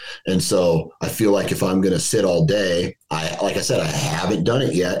purpose. And so I feel like if I'm going to sit all day, like I said, I haven't done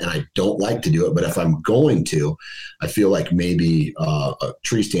it yet and I don't like to do it, but if I'm going to, I feel like maybe a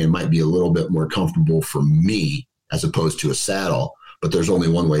tree stand might be a little bit more comfortable for me as opposed to a saddle. But there's only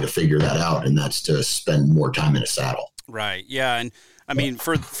one way to figure that out, and that's to spend more time in a saddle. Right. Yeah. And I mean,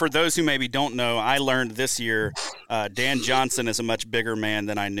 for those who maybe don't know, I learned this year, Dan Johnson is a much bigger man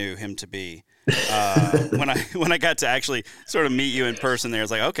than I knew him to be. When I got to actually sort of meet you in person there,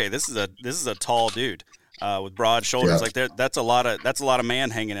 it's like, okay, this is a tall dude with broad shoulders. Yeah. Like that's a lot of man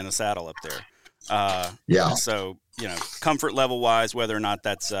hanging in a saddle up there. Yeah. So, comfort level wise, whether or not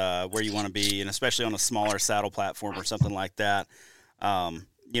that's where you want to be, and especially on a smaller saddle platform or something like that,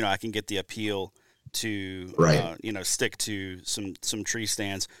 I can get the appeal to, Right. stick to some tree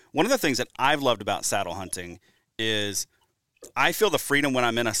stands. One of the things that I've loved about saddle hunting is I feel the freedom when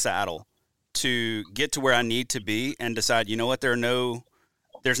I'm in a saddle to get to where I need to be and decide, you know what,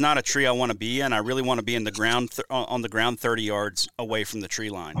 there's not a tree I want to be in. I really want to be in the ground on the ground 30 yards away from the tree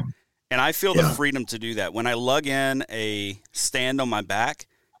line. And I feel the freedom to do that. When I lug in a stand on my back,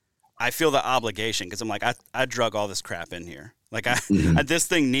 I feel the obligation because I'm like, I drug all this crap in here. Like this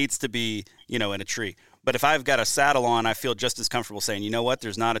thing needs to be, in a tree. But if I've got a saddle on, I feel just as comfortable saying, you know what,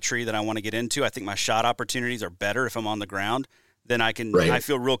 there's not a tree that I want to get into. I think my shot opportunities are better if I'm on the ground. Then I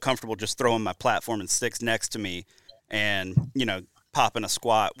feel real comfortable just throwing my platform and sticks next to me and, popping a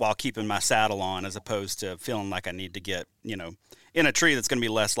squat while keeping my saddle on, as opposed to feeling like I need to get, in a tree that's going to be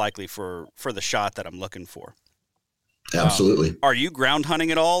less likely for the shot that I'm looking for. Absolutely. Are you ground hunting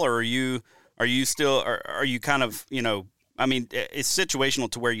at all, or are you kind of, it's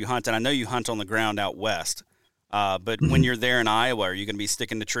situational to where you hunt, and I know you hunt on the ground out west. But when you're there in Iowa, are you going to be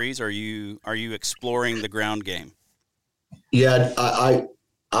sticking to trees, or are you exploring the ground game? Yeah,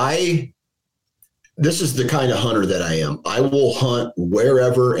 I this is the kind of hunter that I am. I will hunt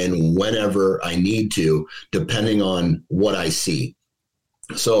wherever and whenever I need to, depending on what I see.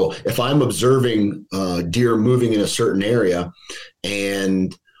 So if I'm observing deer moving in a certain area,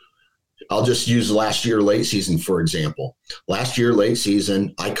 and I'll just use last year late season, for example. Last year late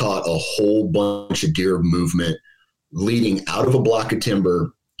season, I caught a whole bunch of deer movement leading out of a block of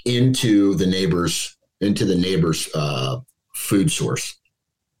timber into the neighbor's food source.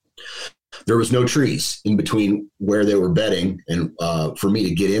 There was no trees in between where they were bedding, and for me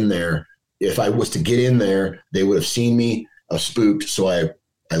to get in there, if I was to get in there, they would have seen me spooked. So I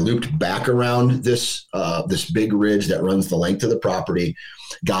looped back around this big ridge that runs the length of the property,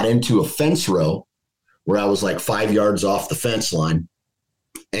 got into a fence row where I was like 5 yards off the fence line,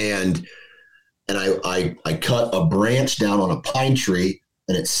 and I cut a branch down on a pine tree,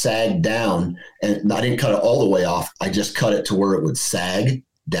 and it sagged down, and I didn't cut it all the way off. I just cut it to where it would sag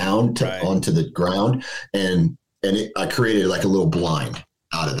down onto the ground, and I created like a little blind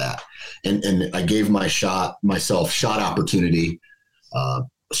out of that, and I gave myself shot opportunity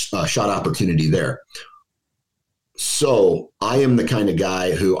there. So I am the kind of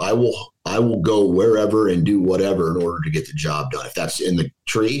guy who I will go wherever and do whatever in order to get the job done. If that's in the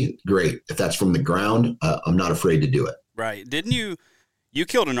tree, great. If that's from the ground, I'm not afraid to do it. Right. Didn't you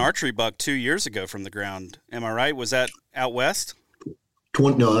killed an archery buck 2 years ago from the ground? Am I right? Was that out west?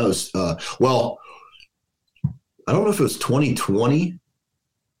 No, that was, I don't know if it was 2020.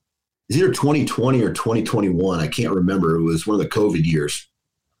 It's either 2020 or 2021. I can't remember. It was one of the COVID years.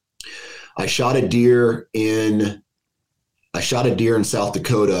 I shot a deer in South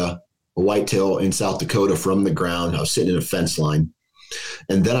Dakota, a whitetail in South Dakota from the ground. I was sitting in a fence line.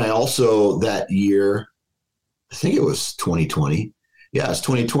 And then I also that year, I think it was 2020. Yeah, it's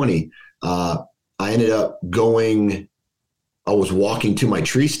 2020. I ended up I was walking to my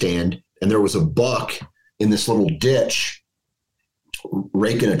tree stand, and there was a buck in this little ditch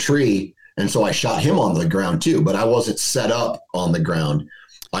raking a tree. And so I shot him on the ground too, but I wasn't set up on the ground.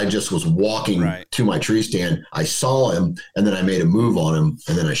 I just was walking to my tree stand. I saw him, and then I made a move on him,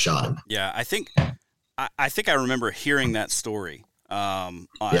 and then I shot him. Yeah, I think I remember hearing that story. I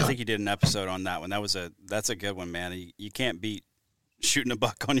think you did an episode on that one. That's a good one, man. You can't beat shooting a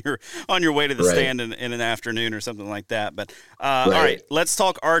buck on your way to the stand in an afternoon or something like that. But all right, let's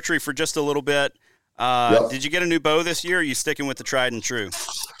talk archery for just a little bit. Did you get a new bow this year, or are you sticking with the tried and true?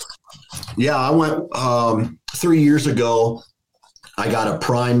 Yeah, I went 3 years ago. I got a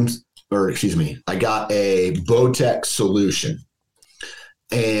Bowtech Solution,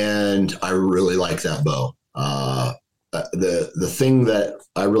 and I really like that bow. The thing that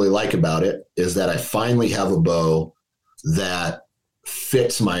I really like about it is that I finally have a bow that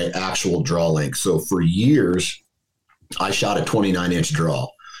fits my actual draw length. So for years, I shot a 29-inch draw.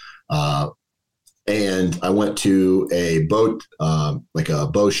 And I went to a bow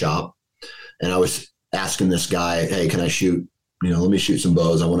shop, and I was asking this guy, hey, can I shoot, let me shoot some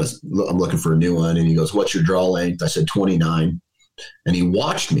bows. I'm looking for a new one. And he goes, what's your draw length? I said, 29. And he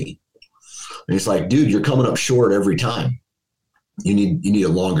watched me, and he's like, dude, you're coming up short every time. You need a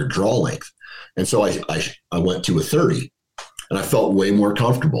longer draw length. And so I went to a 30, and I felt way more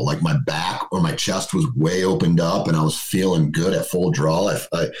comfortable. Like my back or my chest was way opened up, and I was feeling good at full draw.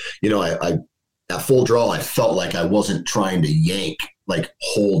 at full draw, I felt like I wasn't trying to yank, like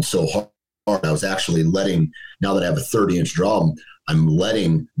hold so hard. I was actually letting, now that I have a 30-inch draw, I'm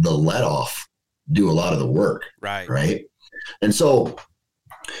letting the let off do a lot of the work. Right. And so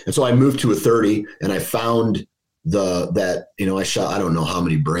I moved to a 30, and I found I shot, I don't know how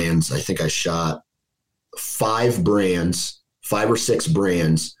many brands. I think I shot 5 or 6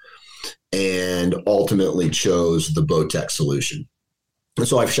 brands, and ultimately chose the Bowtech solution. And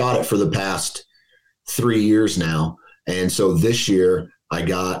so I've shot it for the past 3 years now. And so this year I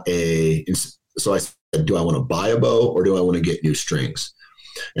got so I said, do I want to buy a bow or do I want to get new strings?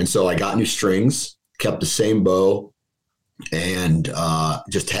 And so I got new strings, kept the same bow, and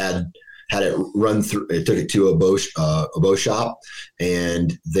just had it run through. I took it to a bow shop,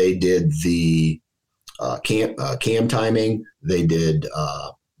 and they did the cam timing. They did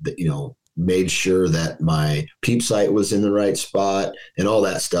made sure that my peep sight was in the right spot and all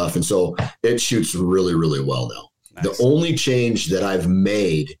that stuff. And so it shoots really, really well now. Nice. The only change that I've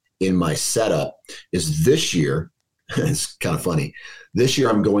made in my setup is this year. It's kind of funny. This year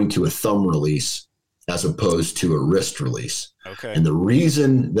I'm going to a thumb release as opposed to a wrist release. Okay. And the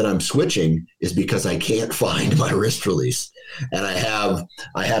reason that I'm switching is because I can't find my wrist release. And I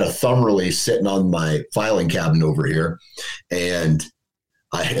had a thumb release sitting on my filing cabinet over here. And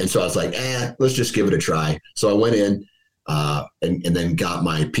so I was like, let's just give it a try. So I went in and then got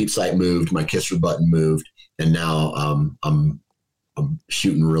my peep sight moved, my kisser button moved. And now I'm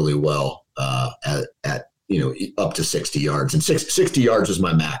shooting really well at up to 60 yards, and 60 yards is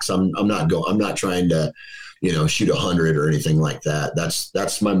my max. I'm not trying to, shoot 100 or anything like that.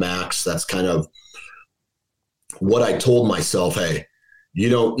 That's my max. That's kind of what I told myself. Hey,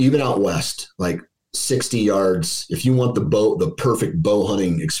 even out west, like 60 yards, if you want the perfect bow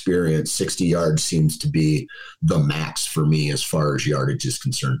hunting experience, 60 yards seems to be the max for me as far as yardage is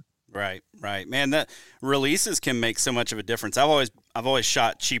concerned. Right. Man, that releases can make so much of a difference. I've always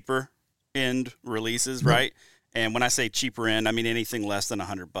shot cheaper end releases, right? And when I say cheaper end, I mean anything less than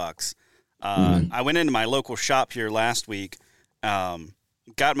 $100. I went into my local shop here last week,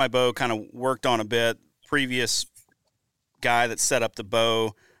 got my bow kind of worked on a bit. Previous guy that set up the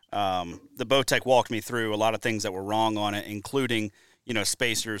bow, the Bowtech walked me through a lot of things that were wrong on it, including,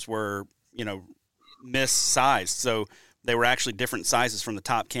 spacers were, missized. So they were actually different sizes from the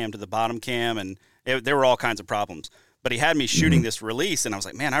top cam to the bottom cam, and there were all kinds of problems. But he had me shooting this release, and I was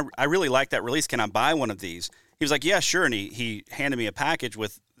like, man, I really like that release. Can I buy one of these? He was like, yeah, sure. And he handed me a package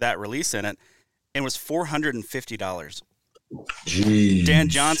with that release in it, and it was $450. Jeez. Dan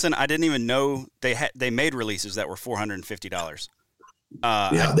Johnson, I didn't even know they made releases that were $450.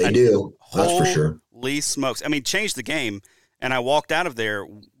 Yeah, they do. That's for sure. Holy smokes. I mean, changed the game, and I walked out of there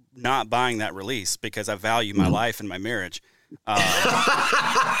not buying that release because I value my life and my marriage.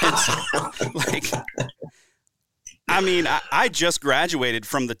 I just graduated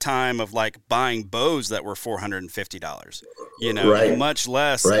from the time of like buying bows that were $450, right. Much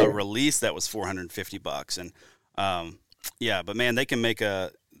less a release that was $450. And, but man, they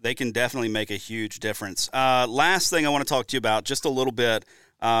can definitely make a huge difference. Last thing I want to talk to you about just a little bit,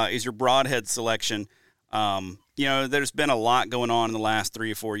 is your broadhead selection. There's been a lot going on in the last 3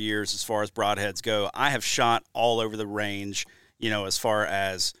 or 4 years as far as broadheads go. I have shot all over the range, as far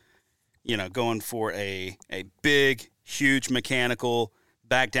as, going for a big, huge mechanical,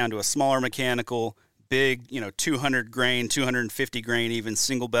 back down to a smaller mechanical, big, 200 grain, 250 grain, even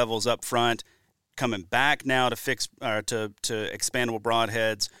single bevels up front, coming back now to fix to expandable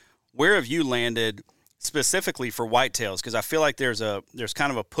broadheads. Where have you landed specifically for whitetails? Because I feel like there's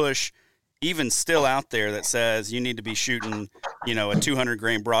kind of a push even still out there that says you need to be shooting, a 200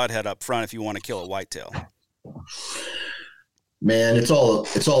 grain broadhead up front if you want to kill a whitetail. Man, it's all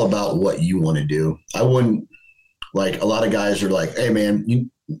about what you want to do. I wouldn't, like, a lot of guys are like, hey man,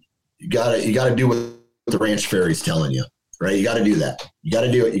 you gotta do what the ranch fairy's telling you, right? You gotta do that. You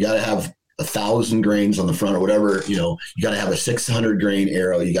gotta do it. You gotta have 1,000 grains on the front or whatever, you gotta have a 600 grain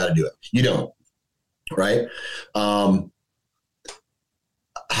arrow. You gotta do it. You don't, right?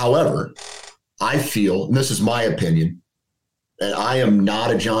 However, I feel, and this is my opinion, and I am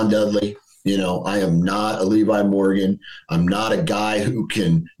not a John Dudley. I am not a Levi Morgan. I'm not a guy who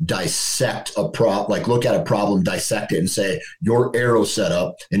can dissect look at a problem, dissect it, and say your arrow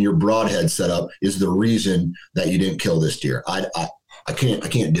setup and your broadhead setup is the reason that you didn't kill this deer. I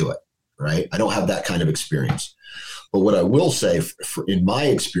can't do it, right? I don't have that kind of experience. But what I will say, in my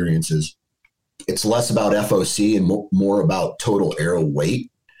experiences, it's less about FOC and more about total arrow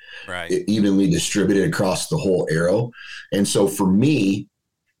weight, right? Evenly distributed across the whole arrow. And so for me,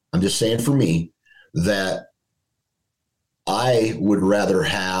 I'm just saying for me that I would rather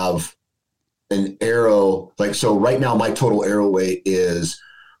have an arrow, like, so right now my total arrow weight is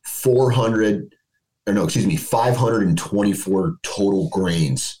 524 total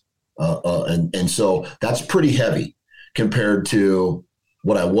grains. And so that's pretty heavy compared to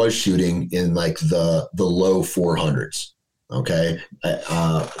what I was shooting in like the low 400s. Okay.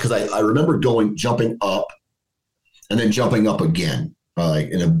 Cause I remember jumping up and then jumping up again, like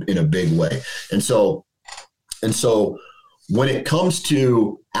in a big way. And so when it comes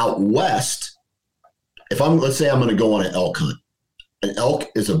to out west, let's say I'm going to go on an elk hunt. An elk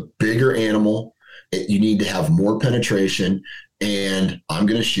is a bigger animal. You need to have more penetration, and I'm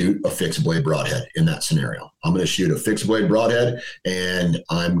going to shoot a fixed blade broadhead in that scenario. I'm going to shoot a fixed blade broadhead, and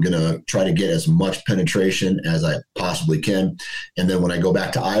I'm going to try to get as much penetration as I possibly can. And then when I go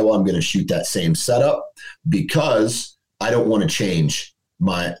back to Iowa, I'm going to shoot that same setup because I don't want to change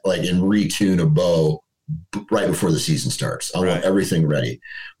and retune a bow right before the season starts. I want everything ready.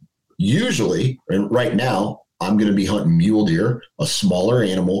 Usually, and right now, I'm going to be hunting mule deer, a smaller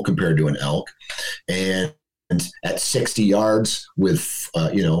animal compared to an elk. And at 60 yards with,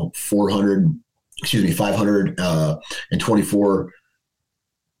 524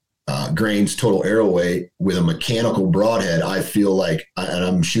 grains total arrow weight with a mechanical broadhead, I feel like, and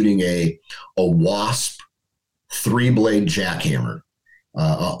I'm shooting a Wasp 3-blade jackhammer.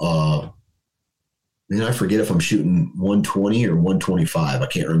 I forget if I'm shooting 120 or 125. I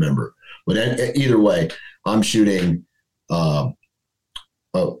can't remember. But either way, I'm shooting a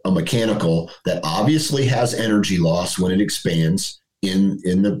mechanical that obviously has energy loss when it expands in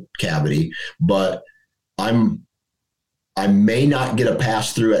the cavity, but I may not get a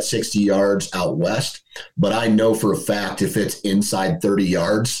pass through at 60 yards out west, but I know for a fact if it's inside 30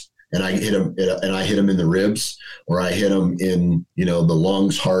 yards and I hit him in the ribs, or I hit him in, the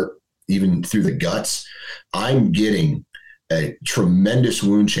lungs, heart, even through the guts, I'm getting a tremendous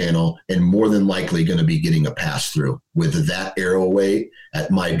wound channel and more than likely going to be getting a pass through with that arrow weight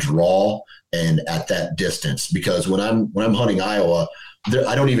at my draw and at that distance. Because when I'm hunting Iowa,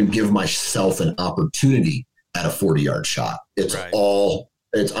 I don't even give myself an opportunity at a 40-yard shot.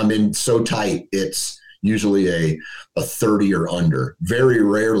 I'm in so tight. It's usually a 30 or under. Very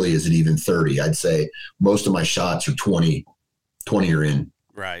rarely is it even 30. I'd say most of my shots are 20 or in.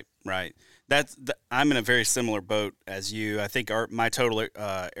 Right. I'm in a very similar boat as you. I think my total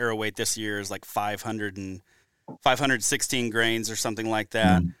arrow weight this year is like 516 grains or something like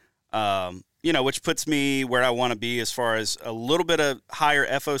that. Which puts me where I want to be as far as a little bit of higher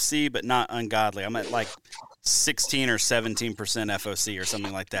FOC, but not ungodly. I'm at like 16 or 17% FOC or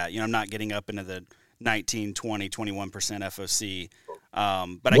something like that. I'm not getting up into the 19, 20, 21% FOC.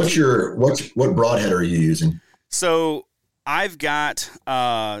 But what broadhead are you using? So I've got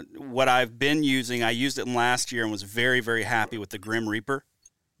what I've been using. I used it last year and was very, very happy with the Grim Reaper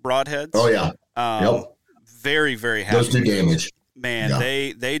broadheads. Oh, yeah. Yep. Very, very happy. Those do damage. Man,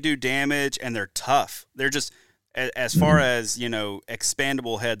 yeah. They do damage, and they're tough. They're just, as far as,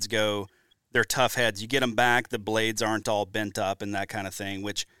 expandable heads go, they're tough heads. You get them back, the blades aren't all bent up and that kind of thing,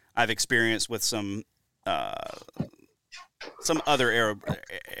 which I've experienced with some other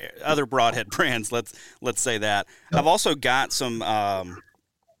broadhead brands. Let's say that. Yep. I've also got some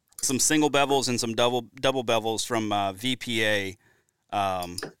single bevels and some double bevels from VPA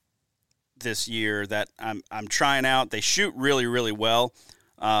this year that I'm trying out. They shoot really, really well.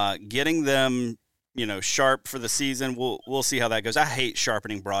 Getting them, sharp for the season. We'll see how that goes. I hate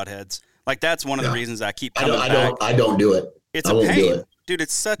sharpening broadheads. Like, that's one of the reasons I keep coming back. I don't do it. It's a pain. Dude,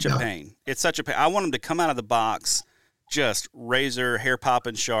 it's such a pain. It's such a pain. I want them to come out of the box just razor, hair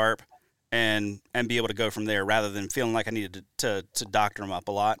popping sharp, and be able to go from there rather than feeling like I needed to doctor them up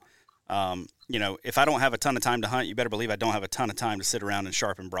a lot. If I don't have a ton of time to hunt, you better believe I don't have a ton of time to sit around and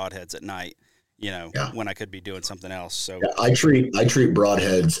sharpen broadheads at night, when I could be doing something else. So I treat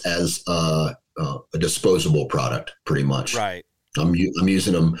broadheads as a disposable product pretty much. Right. I'm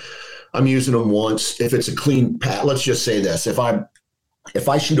using them once. If it's a clean pat, let's just say this. If I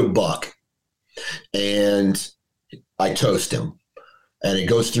shoot a buck and I toast him and it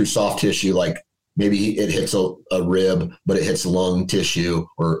goes through soft tissue, like maybe it hits a rib, but it hits lung tissue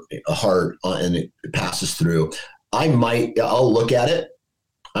or a heart and it passes through, I'll look at it.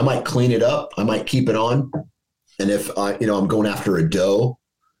 I might clean it up. I might keep it on. And if I'm going after a doe,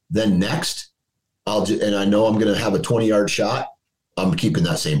 then next and I know I'm going to have a 20-yard shot, I'm keeping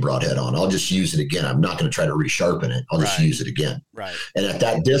that same broadhead on. I'll just use it again. I'm not going to try to resharpen it. I'll just use it again. Right. And at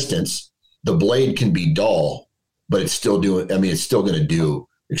that distance, the blade can be dull, but it's still going to do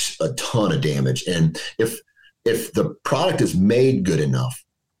a ton of damage. And if the product is made good enough,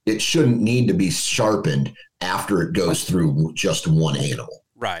 it shouldn't need to be sharpened after it goes through just one animal.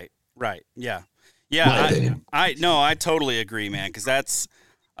 Right. Right. Yeah. My opinion. I totally agree, man. Because that's,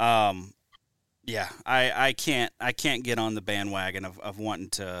 I can't get on the bandwagon of wanting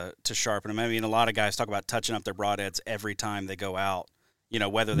to sharpen them. I mean, a lot of guys talk about touching up their broadheads every time they go out,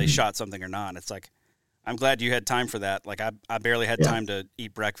 whether they shot something or not. It's like, I'm glad you had time for that. Like I barely had time to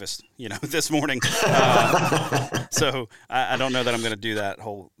eat breakfast, this morning. So I don't know that I'm going to do that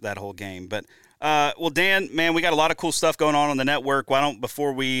whole game. But well, Dan, man, we got a lot of cool stuff going on the network. Why don't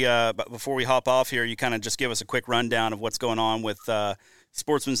before we hop off here, you kind of just give us a quick rundown of what's going on with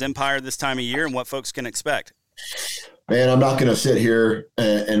Sportsman's Empire this time of year and what folks can expect. Man, I'm not going to sit here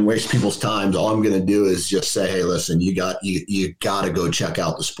and waste people's time. All I'm going to do is just say, hey, listen, you got to go check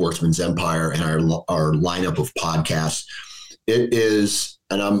out the Sportsman's Empire and our lineup of podcasts. It is,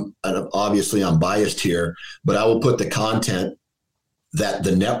 and obviously I'm biased here, but I will put the content that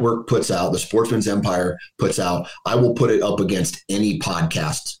the network puts out, the Sportsman's Empire puts out, I will put it up against any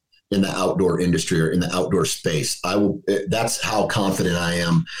podcast in the outdoor industry or in the outdoor space. That's how confident I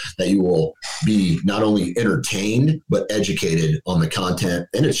am that you will be not only entertained, but educated on the content.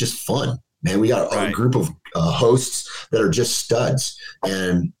 And it's just fun, man. We got a group of hosts that are just studs.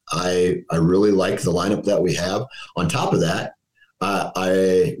 And I really like the lineup that we have. On top of that,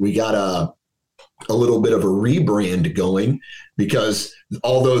 we got a little bit of a rebrand going, because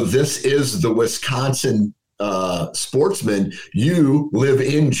although this is the Wisconsin Sportsman, you live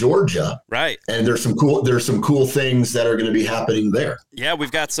in Georgia, right? And there's some cool things that are going to be happening there. Yeah,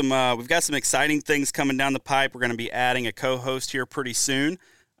 we've got some exciting things coming down the pipe. We're going to be adding a co-host here pretty soon.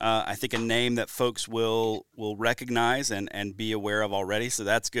 I think a name that folks will recognize and be aware of already. So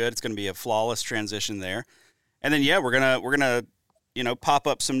that's good. It's going to be a flawless transition there. And then we're gonna pop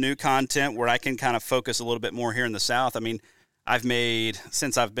up some new content where I can kind of focus a little bit more here in the South. I mean, I've made,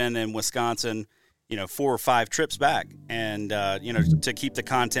 since I've been in Wisconsin, 4 or 5 trips back, and to keep the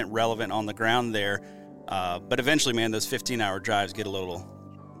content relevant on the ground there. But eventually, man, those 15-hour drives get a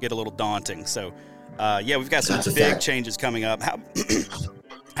little daunting. So, we've got some big changes coming up.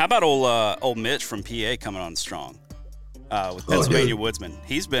 How about old Mitch from PA coming on strong with Pennsylvania Woodsman?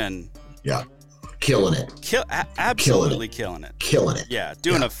 He's been killing it. Absolutely killing it. Killing it. Yeah,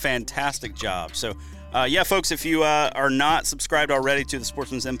 doing a fantastic job. So. Folks, if you are not subscribed already to the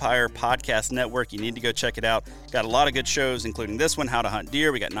Sportsman's Empire Podcast Network, you need to go check it out. Got a lot of good shows, including this one, How to Hunt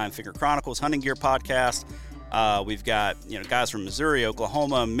Deer. We got 9 Finger Chronicles, Hunting Gear Podcast. We've got guys from Missouri,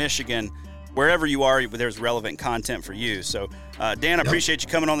 Oklahoma, Michigan, wherever you are, there's relevant content for you. So, Dan, I appreciate you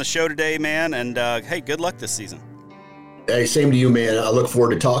coming on the show today, man. And hey, good luck this season. Hey, same to you, man. I look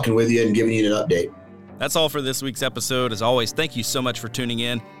forward to talking with you and giving you an update. That's all for this week's episode. As always, thank you so much for tuning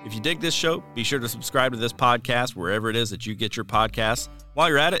in. If you dig this show, be sure to subscribe to this podcast wherever it is that you get your podcasts. While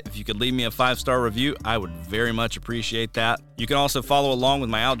you're at it, if you could leave me a 5-star review, I would very much appreciate that. You can also follow along with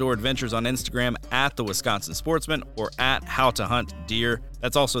my outdoor adventures on Instagram at The Wisconsin Sportsman or at How to Hunt Deer.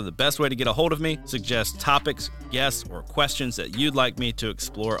 That's also the best way to get a hold of me. Suggest topics, guests, or questions that you'd like me to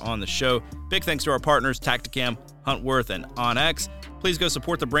explore on the show. Big thanks to our partners, Tacticam, Huntworth, and OnX. Please go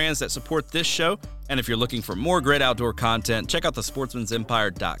support the brands that support this show. And if you're looking for more great outdoor content, check out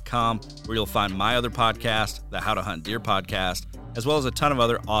thesportsmansempire.com, where you'll find my other podcast, the How to Hunt Deer podcast, as well as a ton of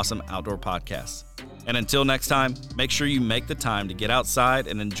other awesome outdoor podcasts. And until next time, make sure you make the time to get outside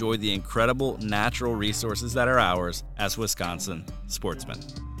and enjoy the incredible natural resources that are ours as Wisconsin sportsmen.